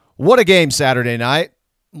What a game Saturday night.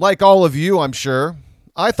 Like all of you, I'm sure,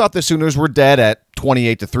 I thought the Sooners were dead at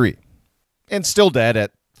 28-3 and still dead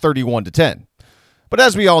at 31-10. But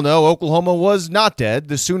as we all know, Oklahoma was not dead.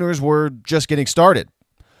 The Sooners were just getting started.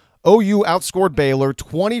 OU outscored Baylor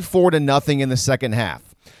 24-0 in the second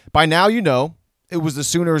half. By now, you know, it was the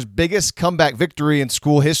Sooners' biggest comeback victory in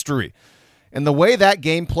school history. And the way that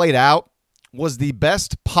game played out was the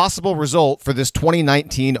best possible result for this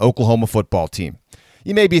 2019 Oklahoma football team.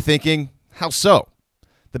 You may be thinking, how so?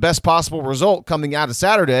 The best possible result coming out of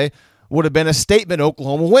Saturday would have been a statement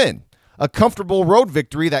Oklahoma win, a comfortable road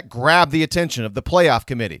victory that grabbed the attention of the playoff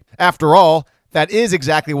committee. After all, that is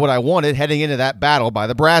exactly what I wanted heading into that battle by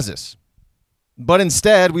the Brazos. But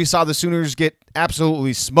instead, we saw the Sooners get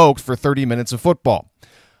absolutely smoked for 30 minutes of football.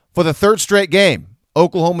 For the third straight game,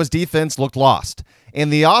 Oklahoma's defense looked lost,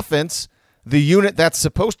 and the offense, the unit that's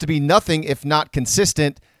supposed to be nothing if not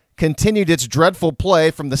consistent, continued its dreadful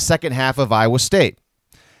play from the second half of Iowa State.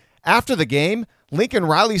 After the game, Lincoln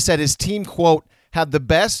Riley said his team, quote, had the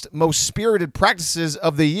best, most spirited practices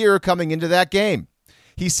of the year coming into that game.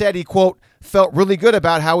 He said he, quote, felt really good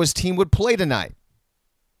about how his team would play tonight.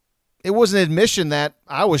 It was an admission that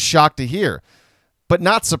I was shocked to hear, but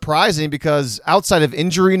not surprising because outside of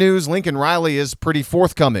injury news, Lincoln Riley is pretty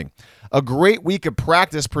forthcoming. A great week of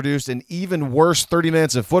practice produced an even worse 30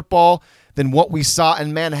 minutes of football than what we saw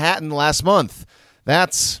in Manhattan last month.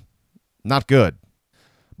 That's not good.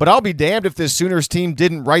 But I'll be damned if this Sooners team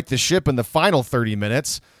didn't right the ship in the final 30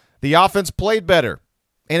 minutes. The offense played better.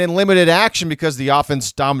 And in limited action because the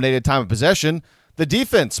offense dominated time of possession, the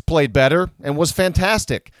defense played better and was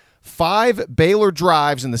fantastic. 5 Baylor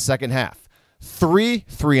drives in the second half. 3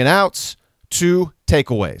 3-and-outs, 2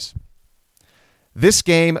 takeaways. This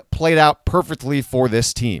game played out perfectly for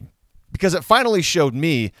this team because it finally showed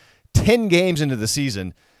me 10 games into the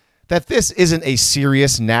season that this isn't a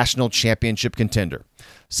serious national championship contender.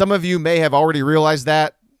 Some of you may have already realized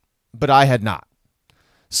that, but I had not.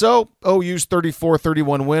 So, OU's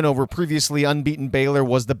 34-31 win over previously unbeaten Baylor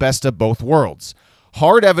was the best of both worlds.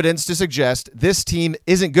 Hard evidence to suggest this team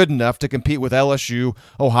isn't good enough to compete with LSU,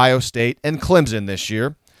 Ohio State, and Clemson this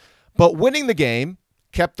year. But winning the game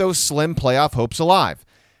kept those slim playoff hopes alive.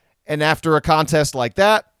 And after a contest like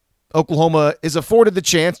that, Oklahoma is afforded the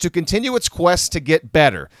chance to continue its quest to get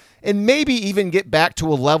better and maybe even get back to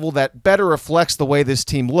a level that better reflects the way this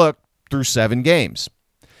team looked through 7 games.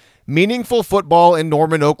 Meaningful football in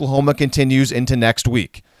Norman, Oklahoma continues into next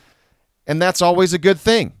week. And that's always a good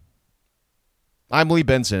thing. I'm Lee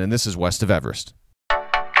Benson, and this is West of Everest.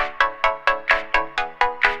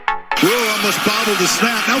 Will almost bobbled the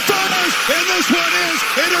snap. Now fires, and this one is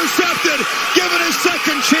intercepted. Given a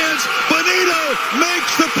second chance, Bonitto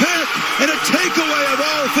makes the pick, and a takeaway of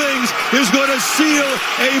all things is going to seal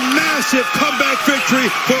a massive comeback victory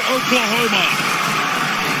for Oklahoma.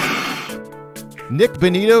 Nick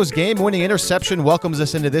Bonitto's game-winning interception welcomes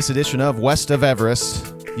us into this edition of West of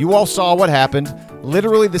Everest. You all saw what happened.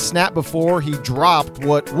 Literally the snap before, he dropped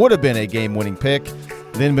what would have been a game-winning pick.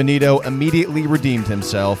 Then Bonitto immediately redeemed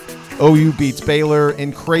himself. OU beats Baylor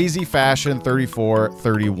in crazy fashion,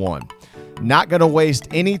 34-31. Not going to waste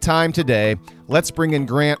any time today. Let's bring in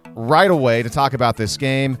Grant right away to talk about this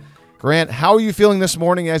game. Grant, how are you feeling this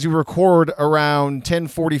morning as you record around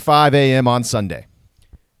 10:45 a.m. on Sunday?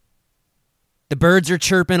 The birds are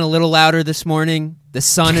chirping a little louder this morning. The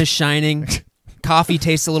sun is shining. Coffee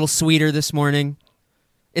tastes a little sweeter this morning.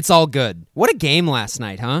 It's all good. What a game last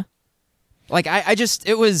night, huh? Like I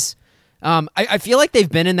feel like they've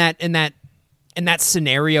been in that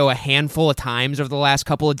scenario a handful of times over the last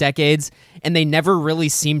couple of decades, and they never really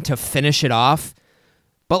seem to finish it off.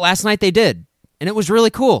 But last night they did, and it was really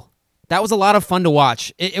cool. That was a lot of fun to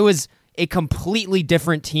watch. It was a completely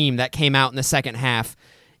different team that came out in the second half.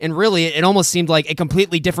 And really, it almost seemed like a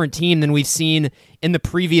completely different team than we've seen in the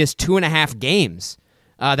previous 2.5 games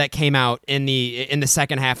that came out in the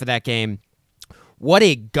second half of that game. What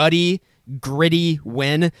a gutty, gritty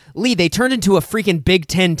win. Lee, they turned into a freaking Big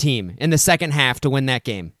Ten team in the second half to win that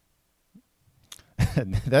game.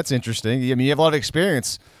 That's interesting. I mean, you have a lot of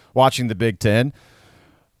experience watching the Big Ten.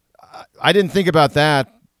 I didn't think about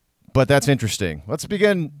that, but that's interesting. Let's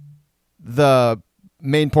begin the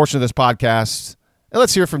main portion of this podcast. And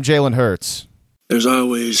let's hear from Jalen Hurts. There's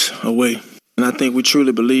always a way, and I think we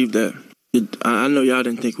truly believe that. I know y'all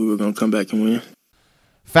didn't think we were going to come back and win.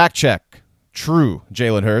 Fact check. True,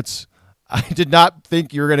 Jalen Hurts. I did not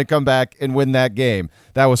think you were going to come back and win that game.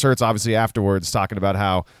 That was Hurts, obviously, afterwards, talking about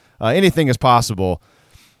how anything is possible.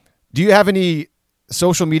 Do you have any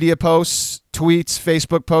social media posts, tweets,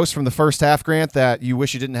 Facebook posts from the first half, Grant, that you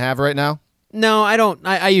wish you didn't have right now? No, I don't.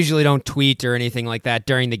 I usually don't tweet or anything like that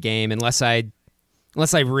during the game unless I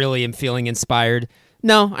really am feeling inspired.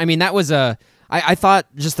 No, I mean that was I thought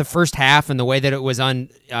just the first half and the way that it was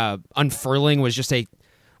unfurling was just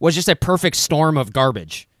a perfect storm of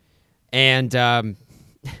garbage, and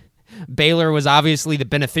Baylor was obviously the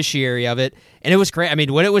beneficiary of it, and it was great. I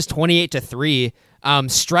mean, when it was 28-3,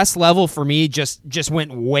 stress level for me just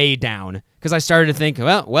went way down because I started to think,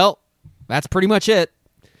 well, that's pretty much it.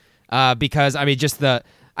 Because I mean,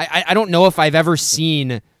 I don't know if I've ever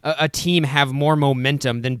seen a team have more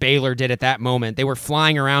momentum than Baylor did at that moment. They were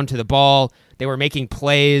flying around to the ball. They were making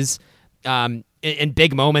plays in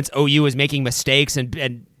big moments. OU was making mistakes,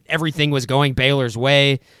 and everything was going Baylor's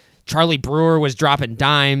way. Charlie Brewer was dropping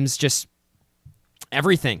dimes, just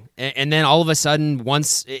everything. And then all of a sudden,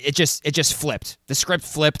 once it just flipped. The script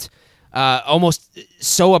flipped almost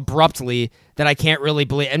so abruptly that I can't really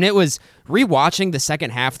believe. And it was rewatching the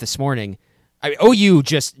second half this morning. OU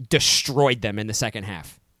just destroyed them in the second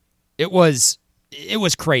half. It was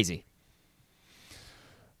crazy.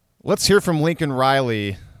 Let's hear from Lincoln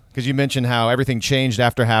Riley, because you mentioned how everything changed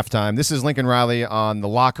after halftime. This is Lincoln Riley on the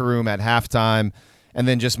locker room at halftime, and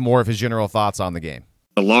then just more of his general thoughts on the game.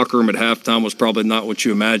 The locker room at halftime was probably not what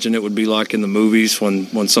you imagine it would be like in the movies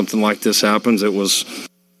when something like this happens. It was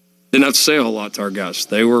didn't have to say a whole lot to our guys.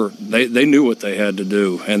 They knew what they had to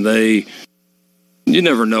do, and you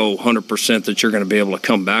never know 100% that you're going to be able to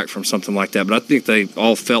come back from something like that. But I think they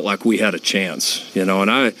all felt like we had a chance, And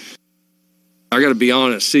I got to be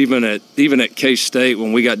honest, even at K-State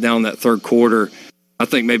when we got down that third quarter, I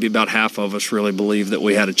think maybe about half of us really believed that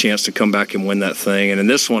we had a chance to come back and win that thing. And in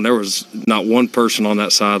this one, there was not one person on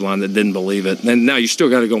that sideline that didn't believe it. And now you still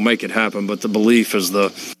got to go make it happen, but the belief is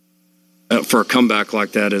for a comeback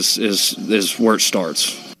like that is where it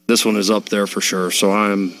starts. This one is up there for sure. So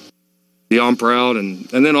I'm beyond proud and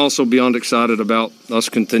then also beyond excited about us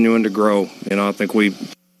continuing to grow. I think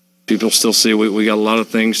people still see we got a lot of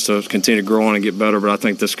things to continue to grow on and get better, but I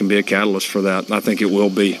think this can be a catalyst for that. I think it will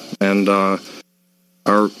be. And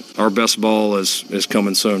our best ball is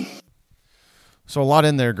coming soon. So a lot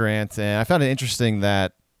in there, Grant. And I found it interesting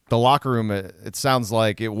that the locker room, it sounds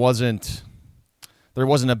like there wasn't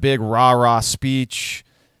a big rah-rah speech.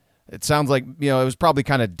 It sounds like, it was probably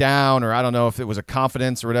kind of down, or I don't know if it was a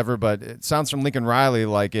confidence or whatever, but it sounds from Lincoln Riley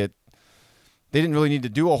like they didn't really need to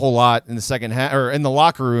do a whole lot in the second half or in the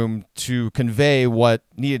locker room to convey what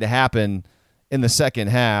needed to happen in the second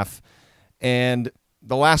half. And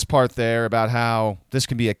the last part there about how this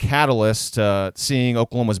can be a catalyst to seeing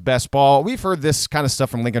Oklahoma's best ball. We've heard this kind of stuff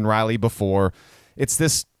from Lincoln Riley before. It's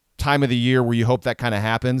this time of the year where you hope that kind of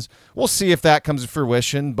happens. We'll see if that comes to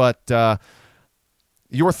fruition, but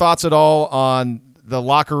your thoughts at all on the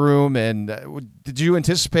locker room, and did you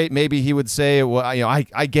anticipate maybe he would say, well, I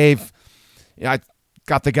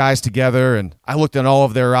got the guys together and I looked in all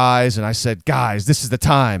of their eyes and I said, guys, this is the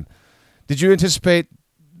time. Did you anticipate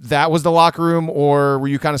that was the locker room, or were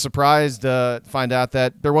you kind of surprised to find out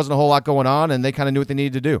that there wasn't a whole lot going on and they kind of knew what they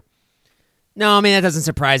needed to do? No, I mean, that doesn't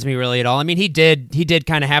surprise me really at all. I mean, he did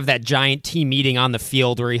kind of have that giant team meeting on the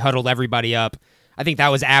field where he huddled everybody up. I think that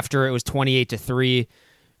was after it was 28-3.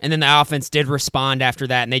 And then the offense did respond after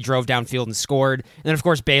that, and they drove downfield and scored. And then, of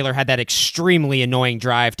course, Baylor had that extremely annoying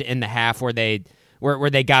drive to end the half where they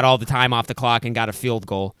got all the time off the clock and got a field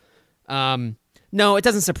goal. No, it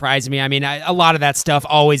doesn't surprise me. I mean, a lot of that stuff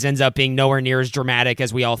always ends up being nowhere near as dramatic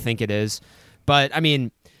as we all think it is. But, I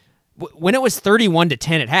mean, when it was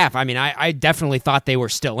 31-10 at half, I mean, I definitely thought they were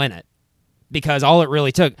still in it. Because all it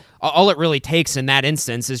really takes in that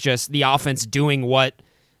instance is just the offense doing what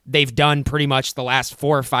they've done pretty much the last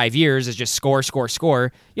 4 or 5 years, is just score, score,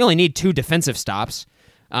 score. You only need 2 defensive stops.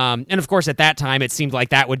 And, of course, at that time, it seemed like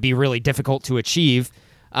that would be really difficult to achieve.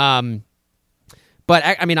 But,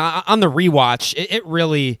 I mean, on the rewatch, it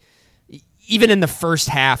really, even in the first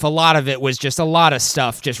half, a lot of it was just a lot of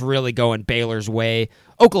stuff just really going Baylor's way.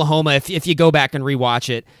 Oklahoma, if you go back and rewatch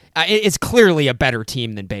it, it's clearly a better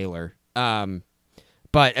team than Baylor.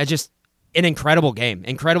 But just an incredible game,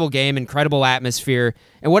 incredible atmosphere.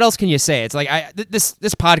 And what else can you say? It's like this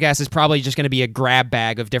podcast is probably just going to be a grab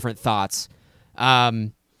bag of different thoughts,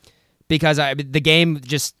 because the game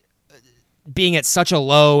just being at such a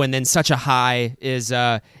low and then such a high is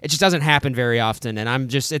it just doesn't happen very often. And I'm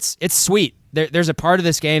just it's sweet. There's a part of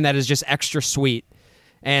this game that is just extra sweet,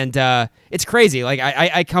 and it's crazy. Like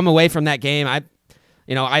I come away from that game,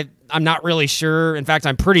 I'm not really sure. In fact,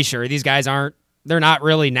 I'm pretty sure these guys they're not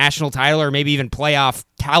really national title or maybe even playoff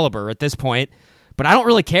caliber at this point, but I don't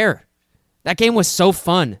really care. That game was so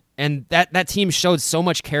fun, and that team showed so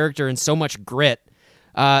much character and so much grit.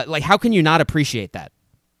 Like, how can you not appreciate that?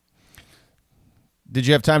 Did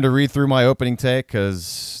you have time to read through my opening take?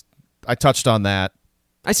 Because I touched on that.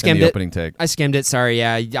 I skimmed in the it. Opening take. I skimmed it. Sorry,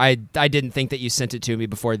 yeah. I didn't think that you sent it to me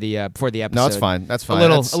before the episode. No, it's fine. That's fine.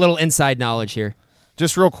 A little inside knowledge here.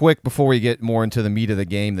 Just real quick before we get more into the meat of the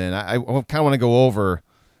game, then I kind of want to go over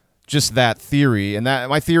just that theory. And that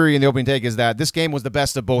my theory in the opening take is that this game was the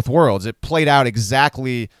best of both worlds. It played out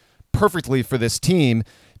exactly perfectly for this team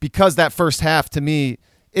because that first half, to me,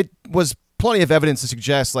 it was plenty of evidence to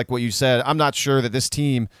suggest, like what you said. I'm not sure that this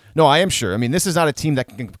team. No, I am sure. I mean, this is not a team that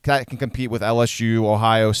can compete with LSU,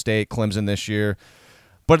 Ohio State, Clemson this year.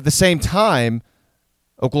 But at the same time,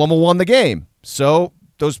 Oklahoma won the game. So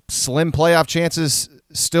those slim playoff chances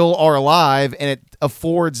still are alive, and it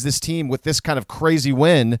affords this team with this kind of crazy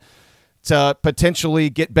win to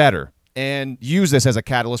potentially get better and use this as a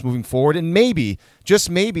catalyst moving forward. And maybe, just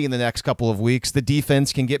maybe in the next couple of weeks, the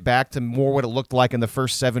defense can get back to more what it looked like in the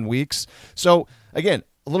first 7 weeks. So, again,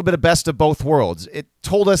 a little bit of best of both worlds. It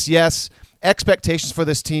told us, yes, expectations for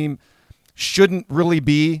this team shouldn't really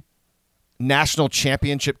be national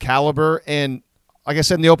championship caliber. And like I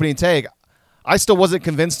said in the opening take, I still wasn't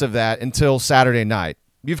convinced of that until Saturday night.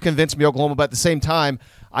 You've convinced me, Oklahoma, but at the same time,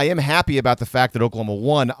 I am happy about the fact that Oklahoma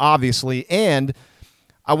won, obviously, and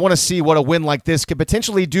I want to see what a win like this could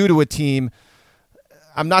potentially do to a team.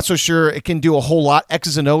 I'm not so sure it can do a whole lot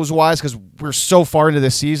X's and O's wise because we're so far into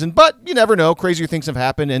this season, but you never know. Crazier things have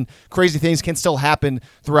happened, and crazy things can still happen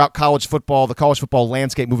throughout college football, the college football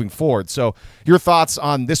landscape moving forward. So your thoughts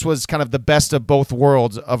on this was kind of the best of both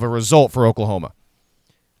worlds of a result for Oklahoma?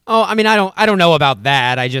 Oh, I mean, I don't know about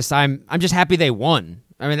that. I'm just happy they won.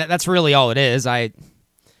 I mean, that's really all it is. Like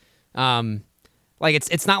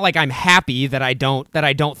it's not like I'm happy that I don't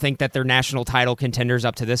think that they're national title contenders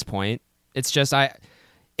up to this point. It's just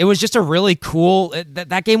it was just a really cool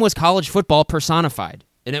that game was college football personified,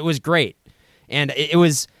 and it was great. And it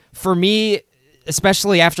was, for me,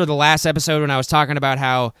 especially after the last episode when I was talking about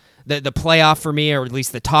how the playoff for me, or at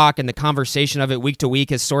least the talk and the conversation of it week to week,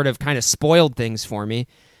 has sort of kind of spoiled things for me.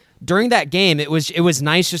 During that game, it was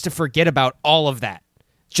nice just to forget about all of that,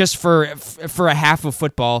 just for a half of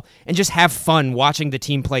football, and just have fun watching the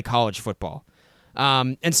team play college football.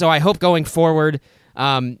 And so I hope going forward,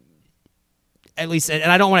 at least,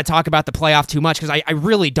 and I don't want to talk about the playoff too much because I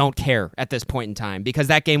really don't care at this point in time, because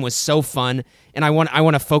that game was so fun, and I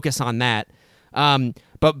want to focus on that.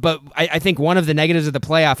 But I think one of the negatives of the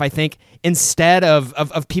playoff, I think, instead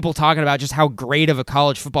of people talking about just how great of a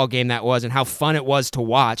college football game that was and how fun it was to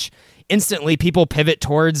watch, instantly people pivot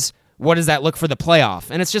towards what does that look for the playoff?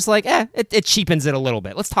 And it's just like, it cheapens it a little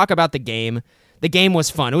bit. Let's talk about the game. The game was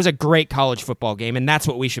fun. It was a great college football game, and that's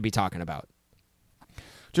what we should be talking about.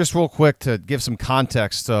 Just real quick to give some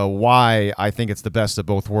context to why I think it's the best of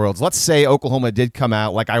both worlds. Let's say Oklahoma did come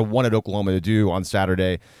out like I wanted Oklahoma to do on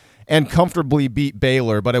Saturday and comfortably beat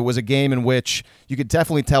Baylor, but it was a game in which you could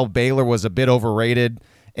definitely tell Baylor was a bit overrated,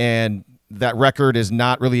 and that record is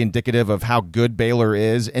not really indicative of how good Baylor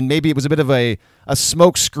is. And maybe it was a bit of a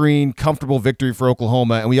smokescreen, comfortable victory for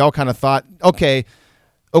Oklahoma, and we all kind of thought, okay,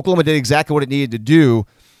 Oklahoma did exactly what it needed to do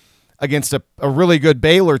against a really good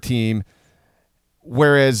Baylor team,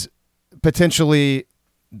 whereas potentially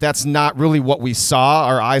that's not really what we saw.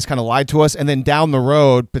 Our eyes kind of lied to us. And then down the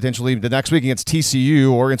road, potentially the next week against TCU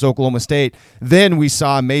or against Oklahoma State, then we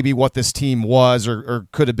saw maybe what this team was or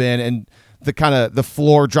could have been, and the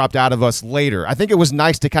floor dropped out of us later. I think it was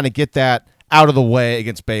nice to kind of get that out of the way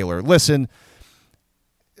against Baylor. Listen,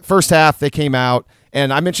 first half they came out,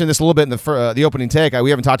 and I mentioned this a little bit in the opening take. We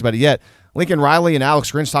haven't talked about it yet. Lincoln Riley and Alex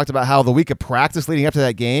Grinch talked about how the week of practice leading up to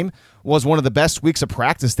that game was one of the best weeks of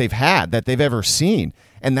practice they've had, that they've ever seen.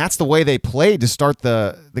 And that's the way they played to start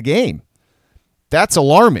the game. That's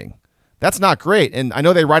alarming. That's not great. And I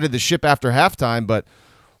know they righted the ship after halftime, but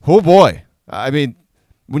oh boy. I mean,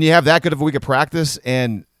 when you have that good of a week of practice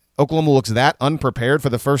and Oklahoma looks that unprepared for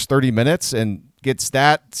the first 30 minutes and gets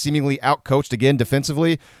that seemingly outcoached again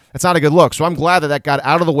defensively, that's not a good look. So I'm glad that got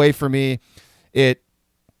out of the way for me. It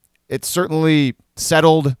certainly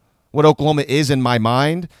settled what Oklahoma is in my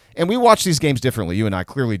mind. And we watch these games differently. You and I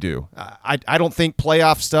clearly do. I don't think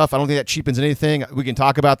playoff stuff, I don't think that cheapens anything. We can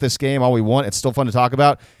talk about this game all we want. It's still fun to talk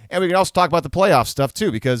about. And we can also talk about the playoff stuff too,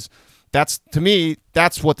 because to me,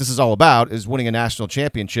 that's what this is all about, is winning a national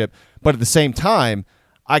championship. But at the same time,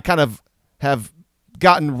 I kind of have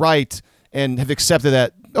gotten right and have accepted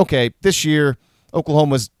that, okay, this year,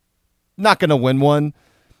 Oklahoma's not going to win one.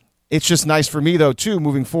 It's just nice for me, though, too,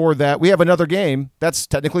 moving forward, that we have another game that's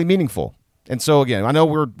technically meaningful. And so, again, I know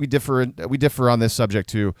we differ on this subject,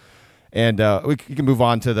 too, and we can move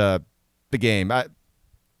on to the game.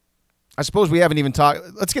 I suppose we haven't even talked.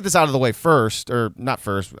 Let's get this out of the way first, or not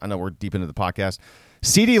first. I know we're deep into the podcast.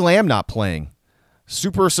 CeeDee Lamb not playing.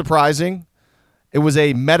 Super surprising. It was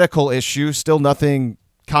a medical issue. Still nothing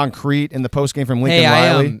concrete in the postgame from Lincoln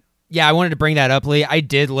Riley. I wanted to bring that up, Lee. I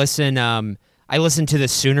did listen. I listened to the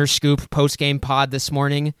Sooner Scoop postgame pod this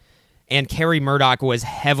morning, and Kerry Murdoch was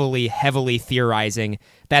heavily theorizing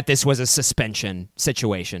that this was a suspension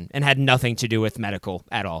situation and had nothing to do with medical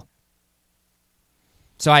at all.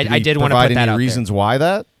 So I did want to put that out there. Reasons why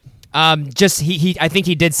that? Just I think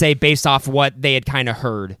he did say based off what they had kind of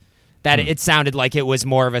heard that it sounded like it was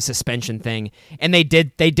more of a suspension thing, and they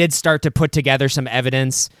did start to put together some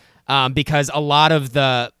evidence because a lot of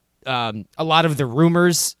the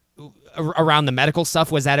rumors around the medical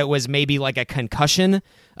stuff was that it was maybe like a concussion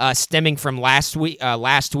stemming from last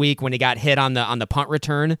week when he got hit on the punt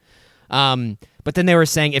return. But then they were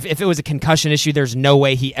saying if it was a concussion issue, there's no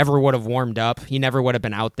way he ever would have warmed up. He never would have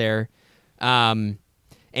been out there.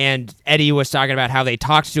 And Eddie was talking about how they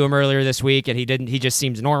talked to him earlier this week, and he didn't. He just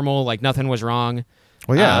seems normal, like nothing was wrong.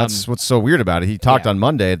 Well, yeah, that's what's so weird about it. He talked on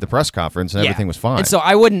Monday at the press conference, and everything was fine. And so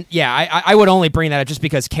I wouldn't. Yeah, I would only bring that up just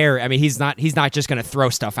because Kerry. I mean, he's not just going to throw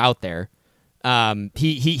stuff out there.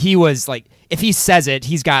 He was like, if he says it,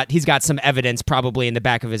 he's got some evidence probably in the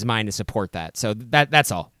back of his mind to support that. So that's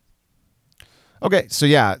all. Okay, so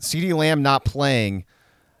yeah, CeeDee Lamb not playing.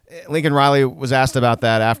 Lincoln Riley was asked about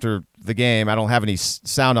that after the game. I don't have any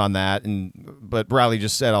sound on that, but Riley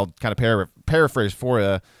just said, I'll kind of paraphrase for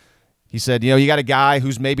you. He said, you got a guy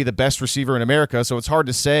who's maybe the best receiver in America, so it's hard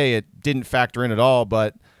to say it didn't factor in at all,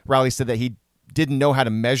 but Riley said that he didn't know how to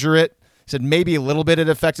measure it. He said maybe a little bit it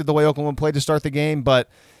affected the way Oklahoma played to start the game, but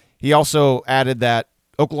he also added that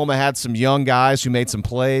Oklahoma had some young guys who made some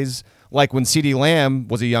plays, like when CeeDee Lamb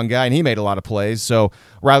was a young guy and he made a lot of plays. So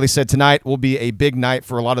Riley said tonight will be a big night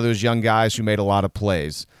for a lot of those young guys who made a lot of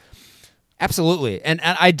plays. Absolutely. And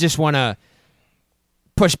I just want to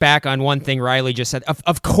push back on one thing Riley just said.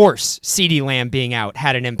 Of course, CeeDee Lamb being out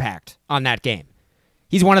had an impact on that game.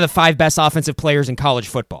 He's one of the 5 best offensive players in college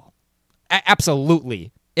football.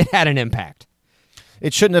 Absolutely, it had an impact.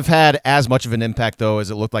 It shouldn't have had as much of an impact, though,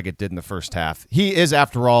 as it looked like it did in the first half. He is,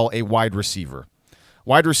 after all, a wide receiver.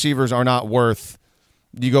 Wide receivers are not worth,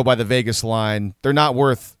 you go by the Vegas line, they're not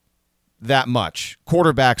worth that much.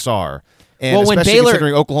 Quarterbacks are. And especially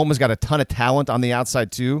considering Oklahoma's got a ton of talent on the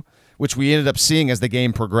outside, too, which we ended up seeing as the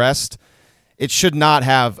game progressed, it should not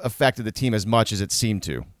have affected the team as much as it seemed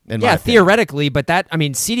to. Yeah, theoretically, but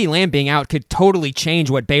CeeDee Lamb being out could totally change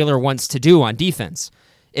what Baylor wants to do on defense.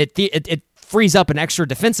 It frees up an extra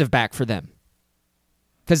defensive back for them.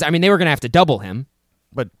 Because, they were going to have to double him.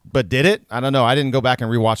 But did it? I don't know. I didn't go back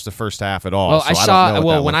and rewatch the first half at all. Well,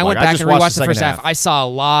 so when I went back and rewatched the first half, I saw a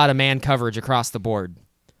lot of man coverage across the board.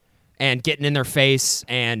 And getting in their face,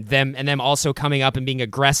 and them also coming up and being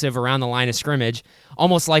aggressive around the line of scrimmage,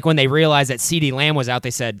 almost like when they realized that CeeDee Lamb was out, they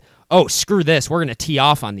said, "Oh, screw this, we're going to tee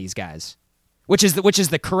off on these guys," which is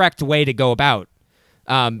the correct way to go about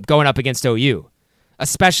going up against OU,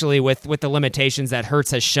 especially with the limitations that Hurts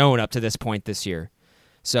has shown up to this point this year.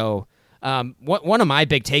 So, one of my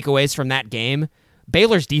big takeaways from that game,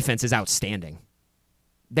 Baylor's defense is outstanding.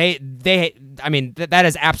 That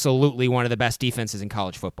is absolutely one of the best defenses in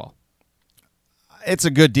college football. It's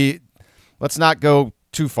a good Let's not go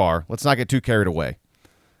too far. Let's not get too carried away.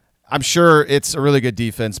 I'm sure it's a really good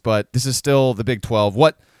defense, but this is still the Big 12.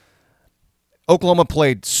 What Oklahoma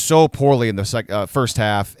played so poorly in the first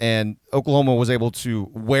half, and Oklahoma was able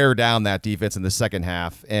to wear down that defense in the second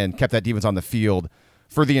half and kept that defense on the field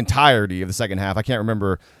for the entirety of the second half. I can't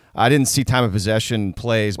remember. I didn't see time of possession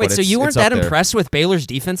plays. Wait, so you weren't that impressed with Baylor's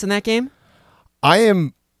defense in that game? I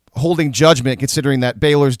am holding judgment considering that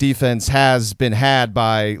Baylor's defense has been had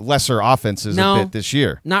by lesser offenses a bit this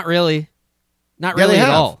year. Not really. Not really at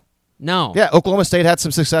all. No. Yeah, Oklahoma State had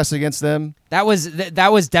some success against them. That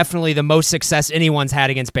was definitely the most success anyone's had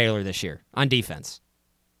against Baylor this year on defense.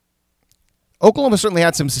 Oklahoma certainly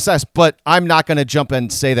had some success, but I'm not going to jump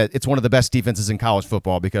and say that it's one of the best defenses in college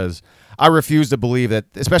football because I refuse to believe that,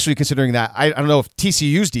 especially considering that I don't know if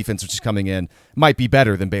TCU's defense, which is coming in, might be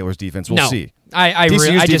better than Baylor's defense. We'll see.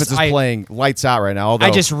 TCU's defense is playing lights out right now. Although,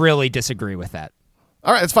 I just really disagree with that.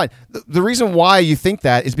 All right, that's fine. The reason why you think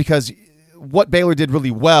that is because what Baylor did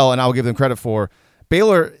really well, and I'll give them credit for,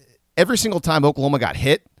 Baylor, every single time Oklahoma got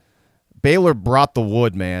hit, Baylor brought the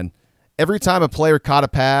wood, man. Every time a player caught a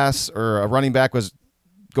pass or a running back was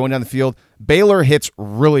going down the field, Baylor hits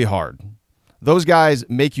really hard. Those guys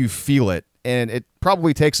make you feel it, and it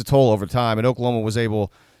probably takes a toll over time, and Oklahoma was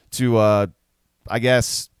able to,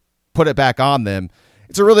 put it back on them.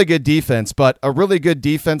 It's a really good defense, but a really good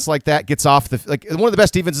defense like that gets off the one of the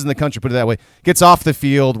best defenses in the country. Put it that way, gets off the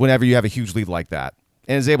field whenever you have a huge lead like that,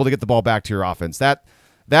 and is able to get the ball back to your offense. That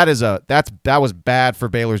was bad for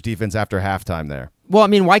Baylor's defense after halftime there. Well, I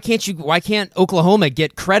mean, why can't Oklahoma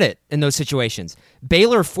get credit in those situations?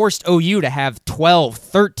 Baylor forced OU to have 12,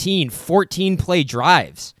 13, 14 play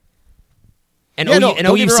drives. And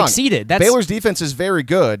OU succeeded. Baylor's defense is very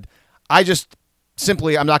good. I'm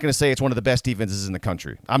not going to say it's one of the best defenses in the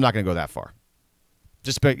country. I'm not going to go that far.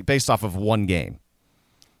 Just based off of one game.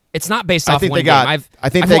 It's not based off one game. I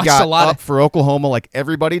think they got up for Oklahoma like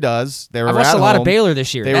everybody does. I've watched a lot of Baylor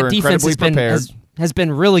this year. That defense has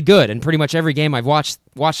been really good in pretty much every game I've watched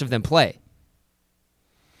of them play.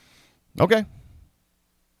 Okay.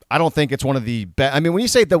 I don't think it's one of the best. I mean, when you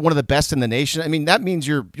say that one of the best in the nation, I mean, that means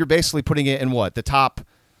you're basically putting it in what? The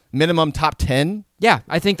minimum top 10? Yeah,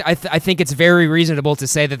 I think it's very reasonable to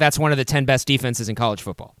say that that's one of the 10 best defenses in college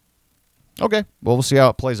football. Okay. Well, we'll see how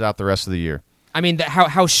it plays out the rest of the year. I mean,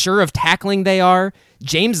 how sure of tackling they are.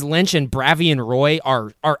 James Lynch and Bravion Roy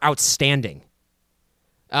are outstanding.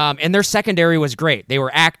 And their secondary was great. They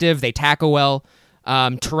were active. They tackle well.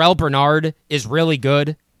 Terrell Bernard is really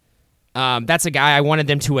good. That's a guy I wanted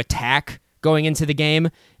them to attack going into the game,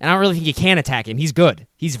 and I don't really think you can attack him. He's good.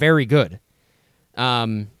 He's very good.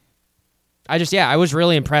 I was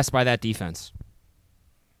really impressed by that defense.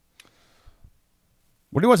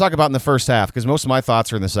 What do you want to talk about in the first half? Because most of my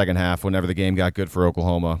thoughts are in the second half whenever the game got good for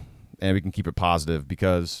Oklahoma, and we can keep it positive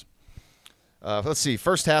because, let's see,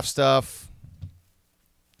 first half stuff.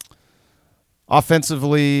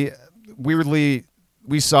 Offensively, weirdly,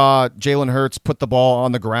 we saw Jalen Hurts put the ball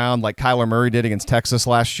on the ground like Kyler Murray did against Texas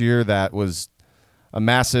last year. That was a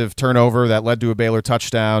massive turnover that led to a Baylor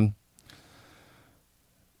touchdown.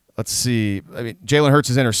 Let's see. I mean, Jalen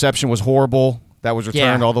Hurts' interception was horrible. That was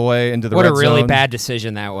returned all the way into the red zone. What a really bad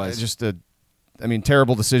decision that was. Just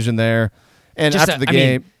terrible decision there. And after the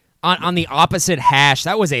game, on the opposite hash,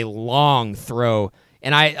 that was a long throw.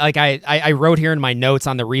 And I wrote here in my notes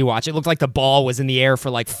on the rewatch, it looked like the ball was in the air for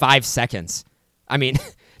like 5 seconds. I mean,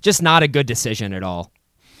 just not a good decision at all.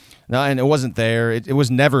 No, and it wasn't there. It was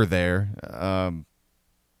never there.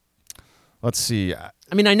 Let's see.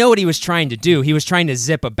 I mean, I know what he was trying to do. He was trying to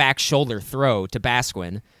zip a back shoulder throw to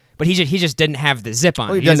Basquin, but he just didn't have the zip on.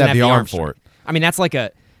 Well, he doesn't have the arm for it. I mean,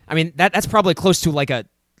 that's probably close to like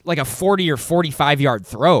a 40 or 45 yard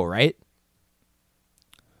throw, right?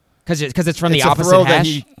 Because it's from the opposite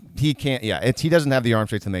hash. He can't. Yeah, he doesn't have the arm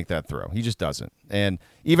strength to make that throw. He just doesn't. And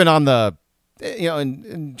even on the,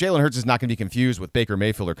 and Jalen Hurts is not going to be confused with Baker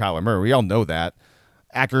Mayfield or Kyler Murray. We all know that,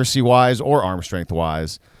 accuracy wise or arm strength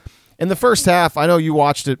wise. In the first half, I know you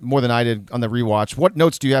watched it more than I did on the rewatch. What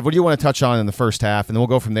notes do you have? What do you want to touch on in the first half? And then we'll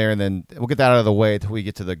go from there, and then we'll get that out of the way until we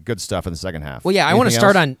get to the good stuff in the second half. Well, yeah, I want to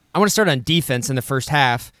start on defense in the first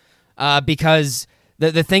half because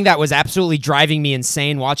the thing that was absolutely driving me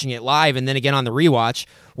insane watching it live and then again on the rewatch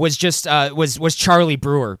was just was Charlie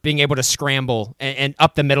Brewer being able to scramble and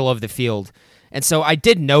up the middle of the field. And so I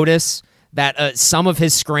did notice that some of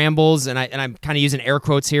his scrambles, and I'm kind of using air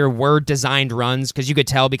quotes here, were designed runs because you could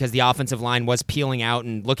tell because the offensive line was peeling out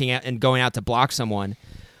and looking at and going out to block someone.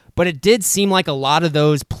 But it did seem like a lot of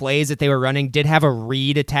those plays that they were running did have a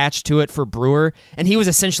read attached to it for Brewer, and he was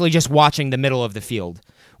essentially just watching the middle of the field.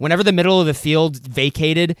 Whenever the middle of the field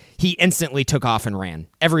vacated, he instantly took off and ran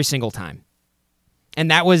every single time. And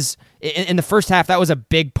that was, in the first half, that was a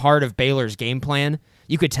big part of Baylor's game plan.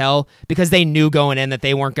 You could tell because they knew going in that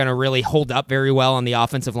they weren't going to really hold up very well on the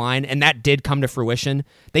offensive line, and that did come to fruition.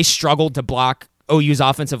 They struggled to block OU's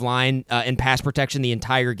offensive line in pass protection the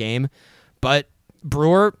entire game, but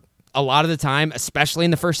Brewer, a lot of the time, especially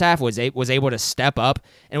in the first half, was able to step up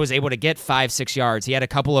and was able to get 5-6 yards. He had a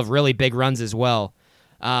couple of really big runs as well.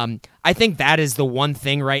 I think that is the one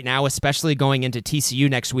thing right now, especially going into TCU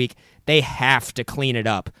next week, they have to clean it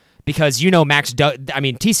up. Because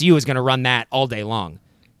TCU is going to run that all day long.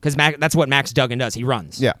 Because that's what Max Duggan does. He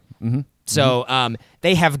runs. Yeah. Mm-hmm. So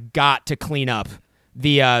they have got to clean up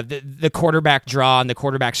the quarterback draw and the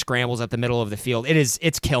quarterback scrambles at the middle of the field.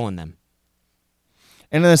 It's killing them.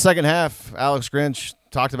 And in the second half, Alex Grinch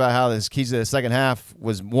talked about how his keys to the second half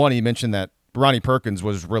was, one, he mentioned that Ronnie Perkins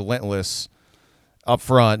was relentless up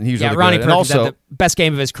front. And he was really Ronnie good. Perkins had the best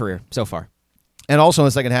game of his career so far. And also in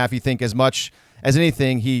the second half, you think as much as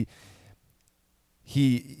anything, he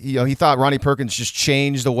thought Ronnie Perkins just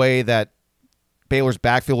changed the way that Baylor's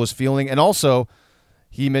backfield was feeling. And also,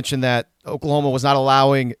 he mentioned that Oklahoma was not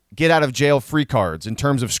allowing get-out-of-jail-free cards in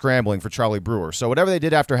terms of scrambling for Charlie Brewer. So whatever they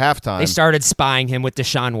did after halftime... They started spying him with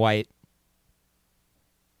Deshaun White.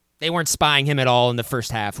 They weren't spying him at all in the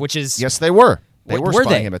first half, which is... Yes, they were. They were were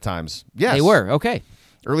spying they? him at times. Yes. They were. Okay.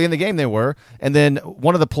 Early in the game, they were. And then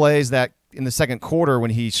one of the plays that in the second quarter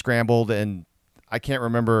when he scrambled, and I can't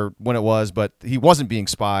remember when it was, but he wasn't being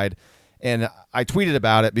spied. And I tweeted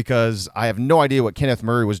about it because I have no idea what Kenneth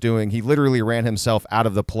Murray was doing. He literally ran himself out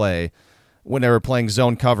of the play when they were playing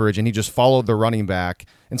zone coverage, and he just followed the running back.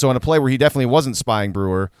 And so in a play where he definitely wasn't spying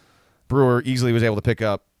Brewer easily was able to pick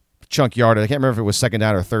up chunk yardage. I can't remember if it was second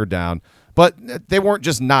down or third down. But they weren't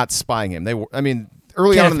just not spying him. They were. I mean,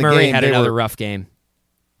 early Kenneth on in the Murray game, had they another were, rough game.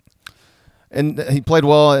 and he played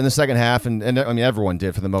well in the second half. And I mean, everyone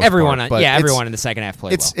did for the most Everyone, part. But everyone in the second half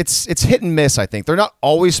played well. It's hit and miss. I think they're not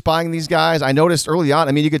always spying these guys. I noticed early on.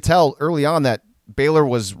 I mean, you could tell early on that Baylor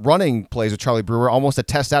was running plays with Charlie Brewer almost to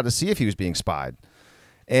test out to see if he was being spied.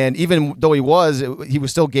 And even though he was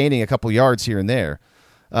still gaining a couple yards here and there.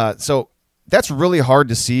 So that's really hard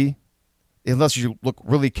to see unless you look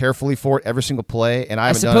really carefully for it every single play. And I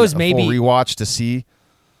haven't done a full rewatch to see.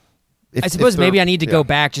 I suppose maybe I need to go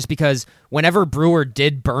back just because whenever Brewer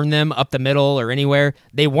did burn them up the middle or anywhere,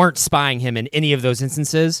 they weren't spying him in any of those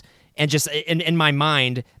instances. And just in my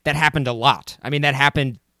mind, that happened a lot. I mean, that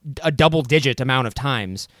happened a double-digit amount of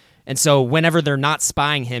times. And so whenever they're not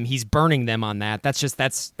spying him, he's burning them on that.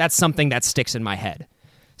 That's something that sticks in my head.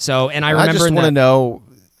 So, and I remember... I just want to know...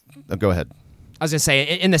 Oh, go ahead. I was going to say,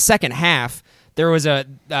 in the second half, there was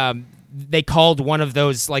they called one of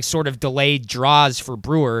those like sort of delayed draws for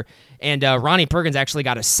Brewer, and Ronnie Perkins actually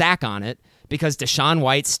got a sack on it because Deshaun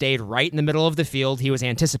White stayed right in the middle of the field. He was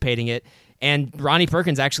anticipating it, and Ronnie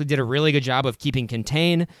Perkins actually did a really good job of keeping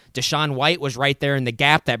contained. Deshaun White was right there in the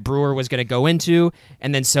gap that Brewer was going to go into,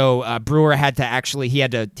 and then so Brewer had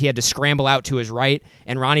to scramble out to his right,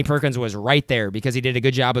 and Ronnie Perkins was right there because he did a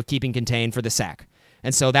good job of keeping contained for the sack.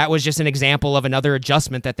 And so that was just an example of another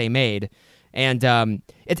adjustment that they made. And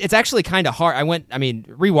it's actually kind of hard.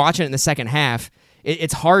 Rewatching it in the second half,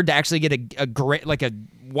 it's hard to actually get a great, like a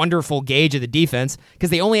wonderful gauge of the defense because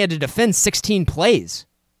they only had to defend 16 plays.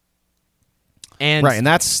 And right, and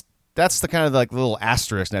that's the kind of like little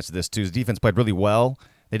asterisk next to this too. The defense played really well.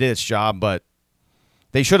 They did its job, but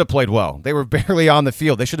they should have played well. They were barely on the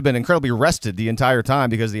field. They should have been incredibly rested the entire time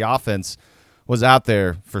because the offense was out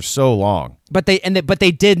there for so long. But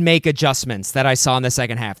they did make adjustments that I saw in the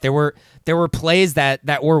second half. There were plays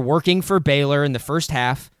that were working for Baylor in the first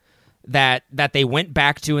half that they went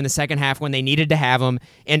back to in the second half when they needed to have them,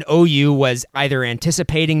 and OU was either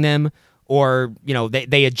anticipating them or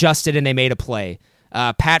they adjusted and they made a play.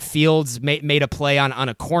 Pat Fields made a play on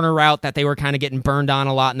a corner route that they were kind of getting burned on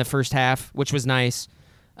a lot in the first half, which was nice.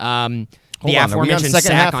 The aforementioned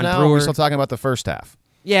sack on Brewer. We're still talking about the first half.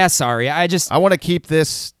 Yeah, sorry. I want to keep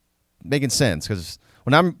this making sense because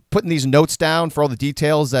when I'm putting these notes down for all the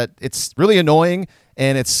details, that it's really annoying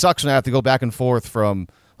and it sucks when I have to go back and forth from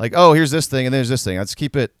like, oh, here's this thing and there's this thing. Let's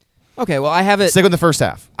keep it. Okay, well, I have it. Stick with the first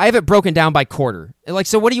half. I have it broken down by quarter. Like,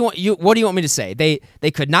 so what do you want me to say?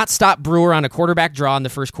 They could not stop Brewer on a quarterback draw in the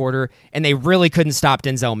first quarter, and they really couldn't stop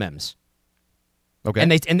Denzel Mims. Okay,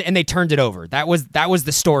 and they turned it over. That was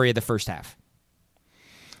the story of the first half.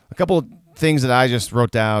 A couple things that I just wrote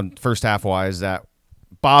down first half wise that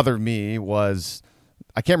bothered me was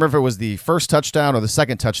I can't remember if it was the first touchdown or the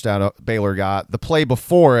second touchdown Baylor got. The play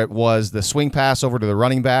before it was the swing pass over to the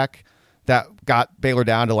running back that got Baylor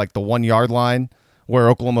down to like the 1 yard line where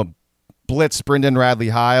Oklahoma blitzed Brendan Radley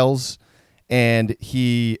Hiles and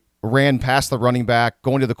he ran past the running back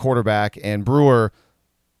going to the quarterback, and Brewer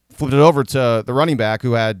flipped it over to the running back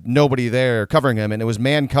who had nobody there covering him, and it was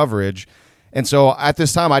man coverage. And so at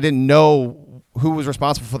this time, I didn't know who was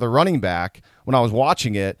responsible for the running back when I was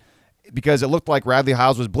watching it because it looked like Radley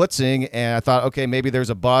Hiles was blitzing, and I thought, okay, maybe there's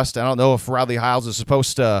a bust. I don't know if Radley Hiles is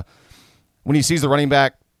supposed to, when he sees the running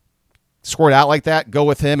back scored out like that, go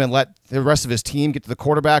with him and let the rest of his team get to the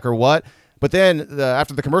quarterback or what. But then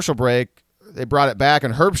after the commercial break, they brought it back,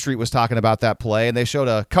 and Herb Street was talking about that play, and they showed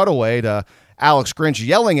a cutaway to Alex Grinch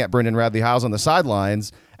yelling at Brendan Radley Hiles on the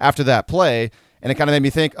sidelines after that play. And it kind of made me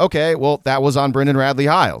think, okay, well, that was on Brendan Radley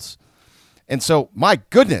Hiles. And so, my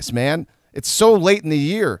goodness, man, it's so late in the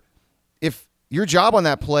year. If your job on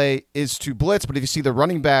that play is to blitz, but if you see the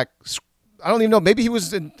running back, I don't even know, maybe he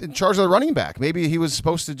was in charge of the running back. Maybe he was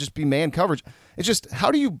supposed to just be man coverage. It's just, how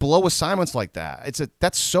do you blow assignments like that?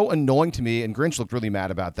 That's so annoying to me, and Grinch looked really mad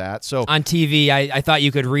about that. So on TV, I thought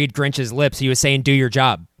you could read Grinch's lips. He was saying, do your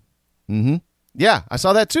job. Mm-hmm. Yeah, I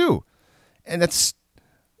saw that too. And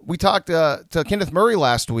we talked to Kenneth Murray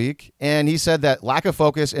last week, and he said that lack of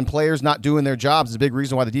focus and players not doing their jobs is a big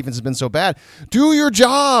reason why the defense has been so bad. Do your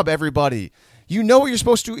job, everybody. You know what you're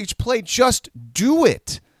supposed to do each play. Just do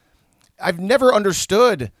it. I've never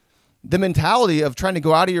understood the mentality of trying to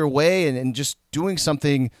go out of your way and just doing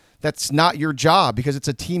something that's not your job because it's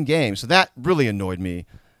a team game. So that really annoyed me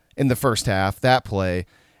in the first half, that play.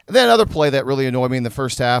 And then another play that really annoyed me in the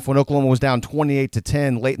first half when Oklahoma was down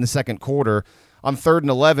 28-10 late in the second quarter on 3rd and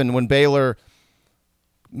 11 when Baylor,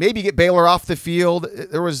 maybe get Baylor off the field.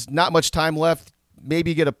 There was not much time left.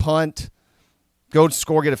 Maybe get a punt, go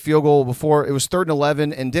score, get a field goal before it was 3rd and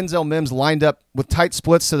 11, and Denzel Mims lined up with tight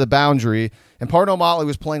splits to the boundary, and Parnell Motley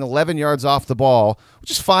was playing 11 yards off the ball,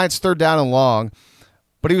 which is fine. It's 3rd down and long,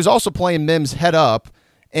 but he was also playing Mims head up,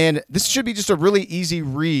 and this should be just a really easy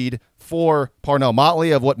read for Parnell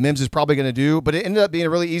Motley of what Mims is probably going to do, but it ended up being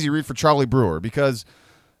a really easy read for Charlie Brewer because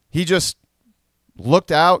he just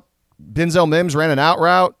looked out. Denzel Mims ran an out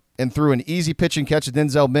route and threw an easy pitch and catch to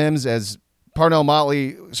Denzel Mims as Parnell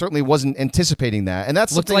Motley certainly wasn't anticipating that. And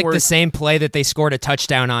that's looked like the same play that they scored a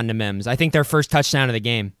touchdown on to Mims. I think their first touchdown of the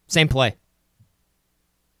game. Same play.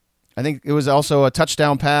 I think it was also a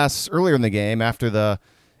touchdown pass earlier in the game after the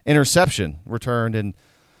interception returned, and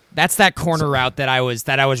that's that corner route that I was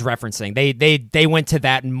referencing. They went to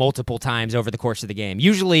that multiple times over the course of the game.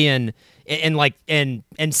 Usually in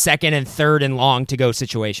second and third and long to go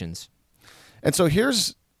situations. And so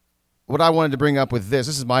here's what I wanted to bring up with this.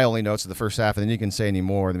 This is my only notes of the first half, and then you can say any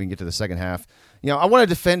more, and then we can get to the second half. I want to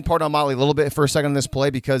defend Parnell Motley a little bit for a second on this play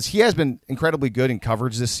because he has been incredibly good in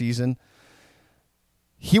coverage this season.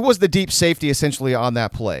 He was the deep safety essentially on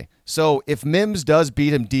that play. So if Mims does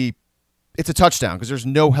beat him deep, it's a touchdown because there's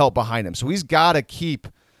no help behind him. So he's got to keep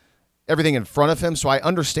everything in front of him. So I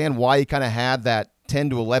understand why he kind of had that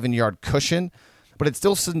 10 to 11 yard cushion, but it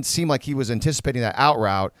still didn't seem like he was anticipating that out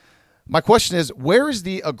route. My question is, where is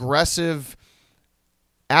the aggressive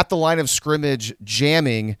at the line of scrimmage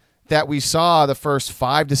jamming that we saw the first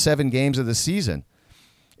 5 to 7 games of the season?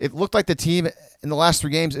 It looked like the team in the last 3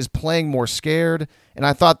 games is playing more scared, and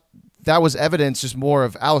I thought that was evidence just more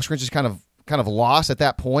of Alex Grinch's kind of loss at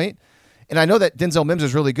that point. And I know that Denzel Mims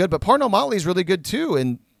is really good, but Parnell Motley is really good too.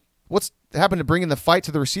 And what's happened to bringing the fight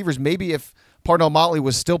to the receivers? Maybe if Parnell Motley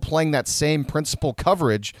was still playing that same principal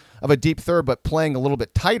coverage of a deep third, but playing a little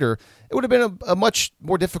bit tighter, it would have been a much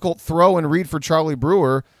more difficult throw and read for Charlie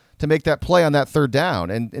Brewer to make that play on that 3rd down.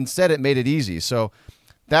 And instead it made it easy. So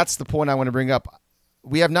that's the point I want to bring up.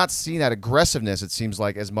 We have not seen that aggressiveness, it seems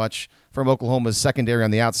like, as much from Oklahoma's secondary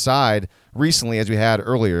on the outside recently as we had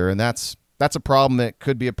earlier. And that's a problem that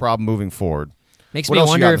could be a problem moving forward. Makes me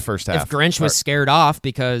wonder if Grinch was scared off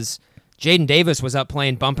because Jaden Davis was up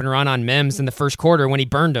playing bump and run on Mims in the first quarter when he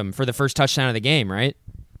burned him for the first touchdown of the game, right?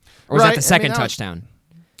 Or was that the second touchdown?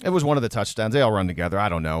 It was one of the touchdowns. They all run together. I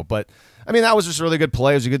don't know. But, that was just a really good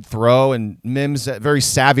play. It was a good throw, and Mims, a very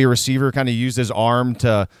savvy receiver, kind of used his arm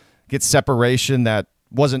to get separation that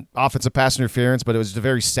wasn't offensive pass interference, but it was a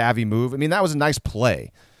very savvy move. That was a nice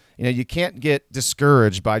play. You can't get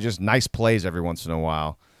discouraged by just nice plays every once in a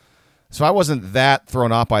while. So I wasn't that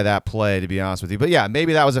thrown off by that play, to be honest with you. But, yeah,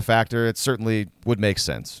 maybe that was a factor. It certainly would make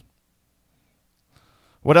sense.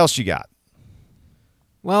 What else you got?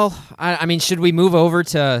 Well, should we move over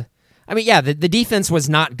to the defense was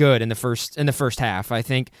not good in the first half, I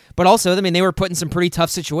think. But also, they were put in some pretty tough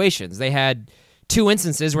situations. They had 2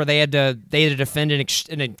 instances where they had to defend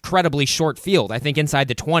an incredibly short field, I think inside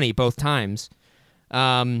the 20 both times.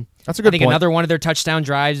 That's a good point. Another one of their touchdown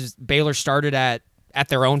drives, Baylor started at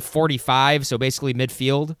their own 45, so basically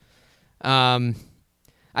midfield. I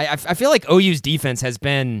feel like OU's defense has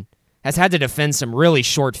had to defend some really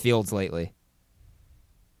short fields lately.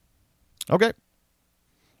 Okay.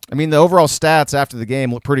 The overall stats after the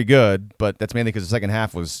game look pretty good, but that's mainly because the second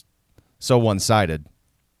half was so one-sided.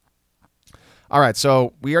 All right,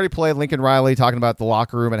 so we already played Lincoln Riley talking about the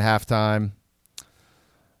locker room at halftime.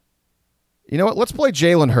 You know what? Let's play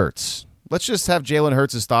Jalen Hurts. Let's just have Jalen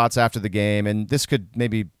Hurts' thoughts after the game, and this could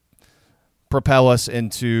maybe propel us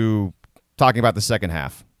into talking about the second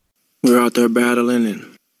half. We're out there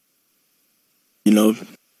battling, and,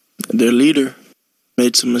 their leader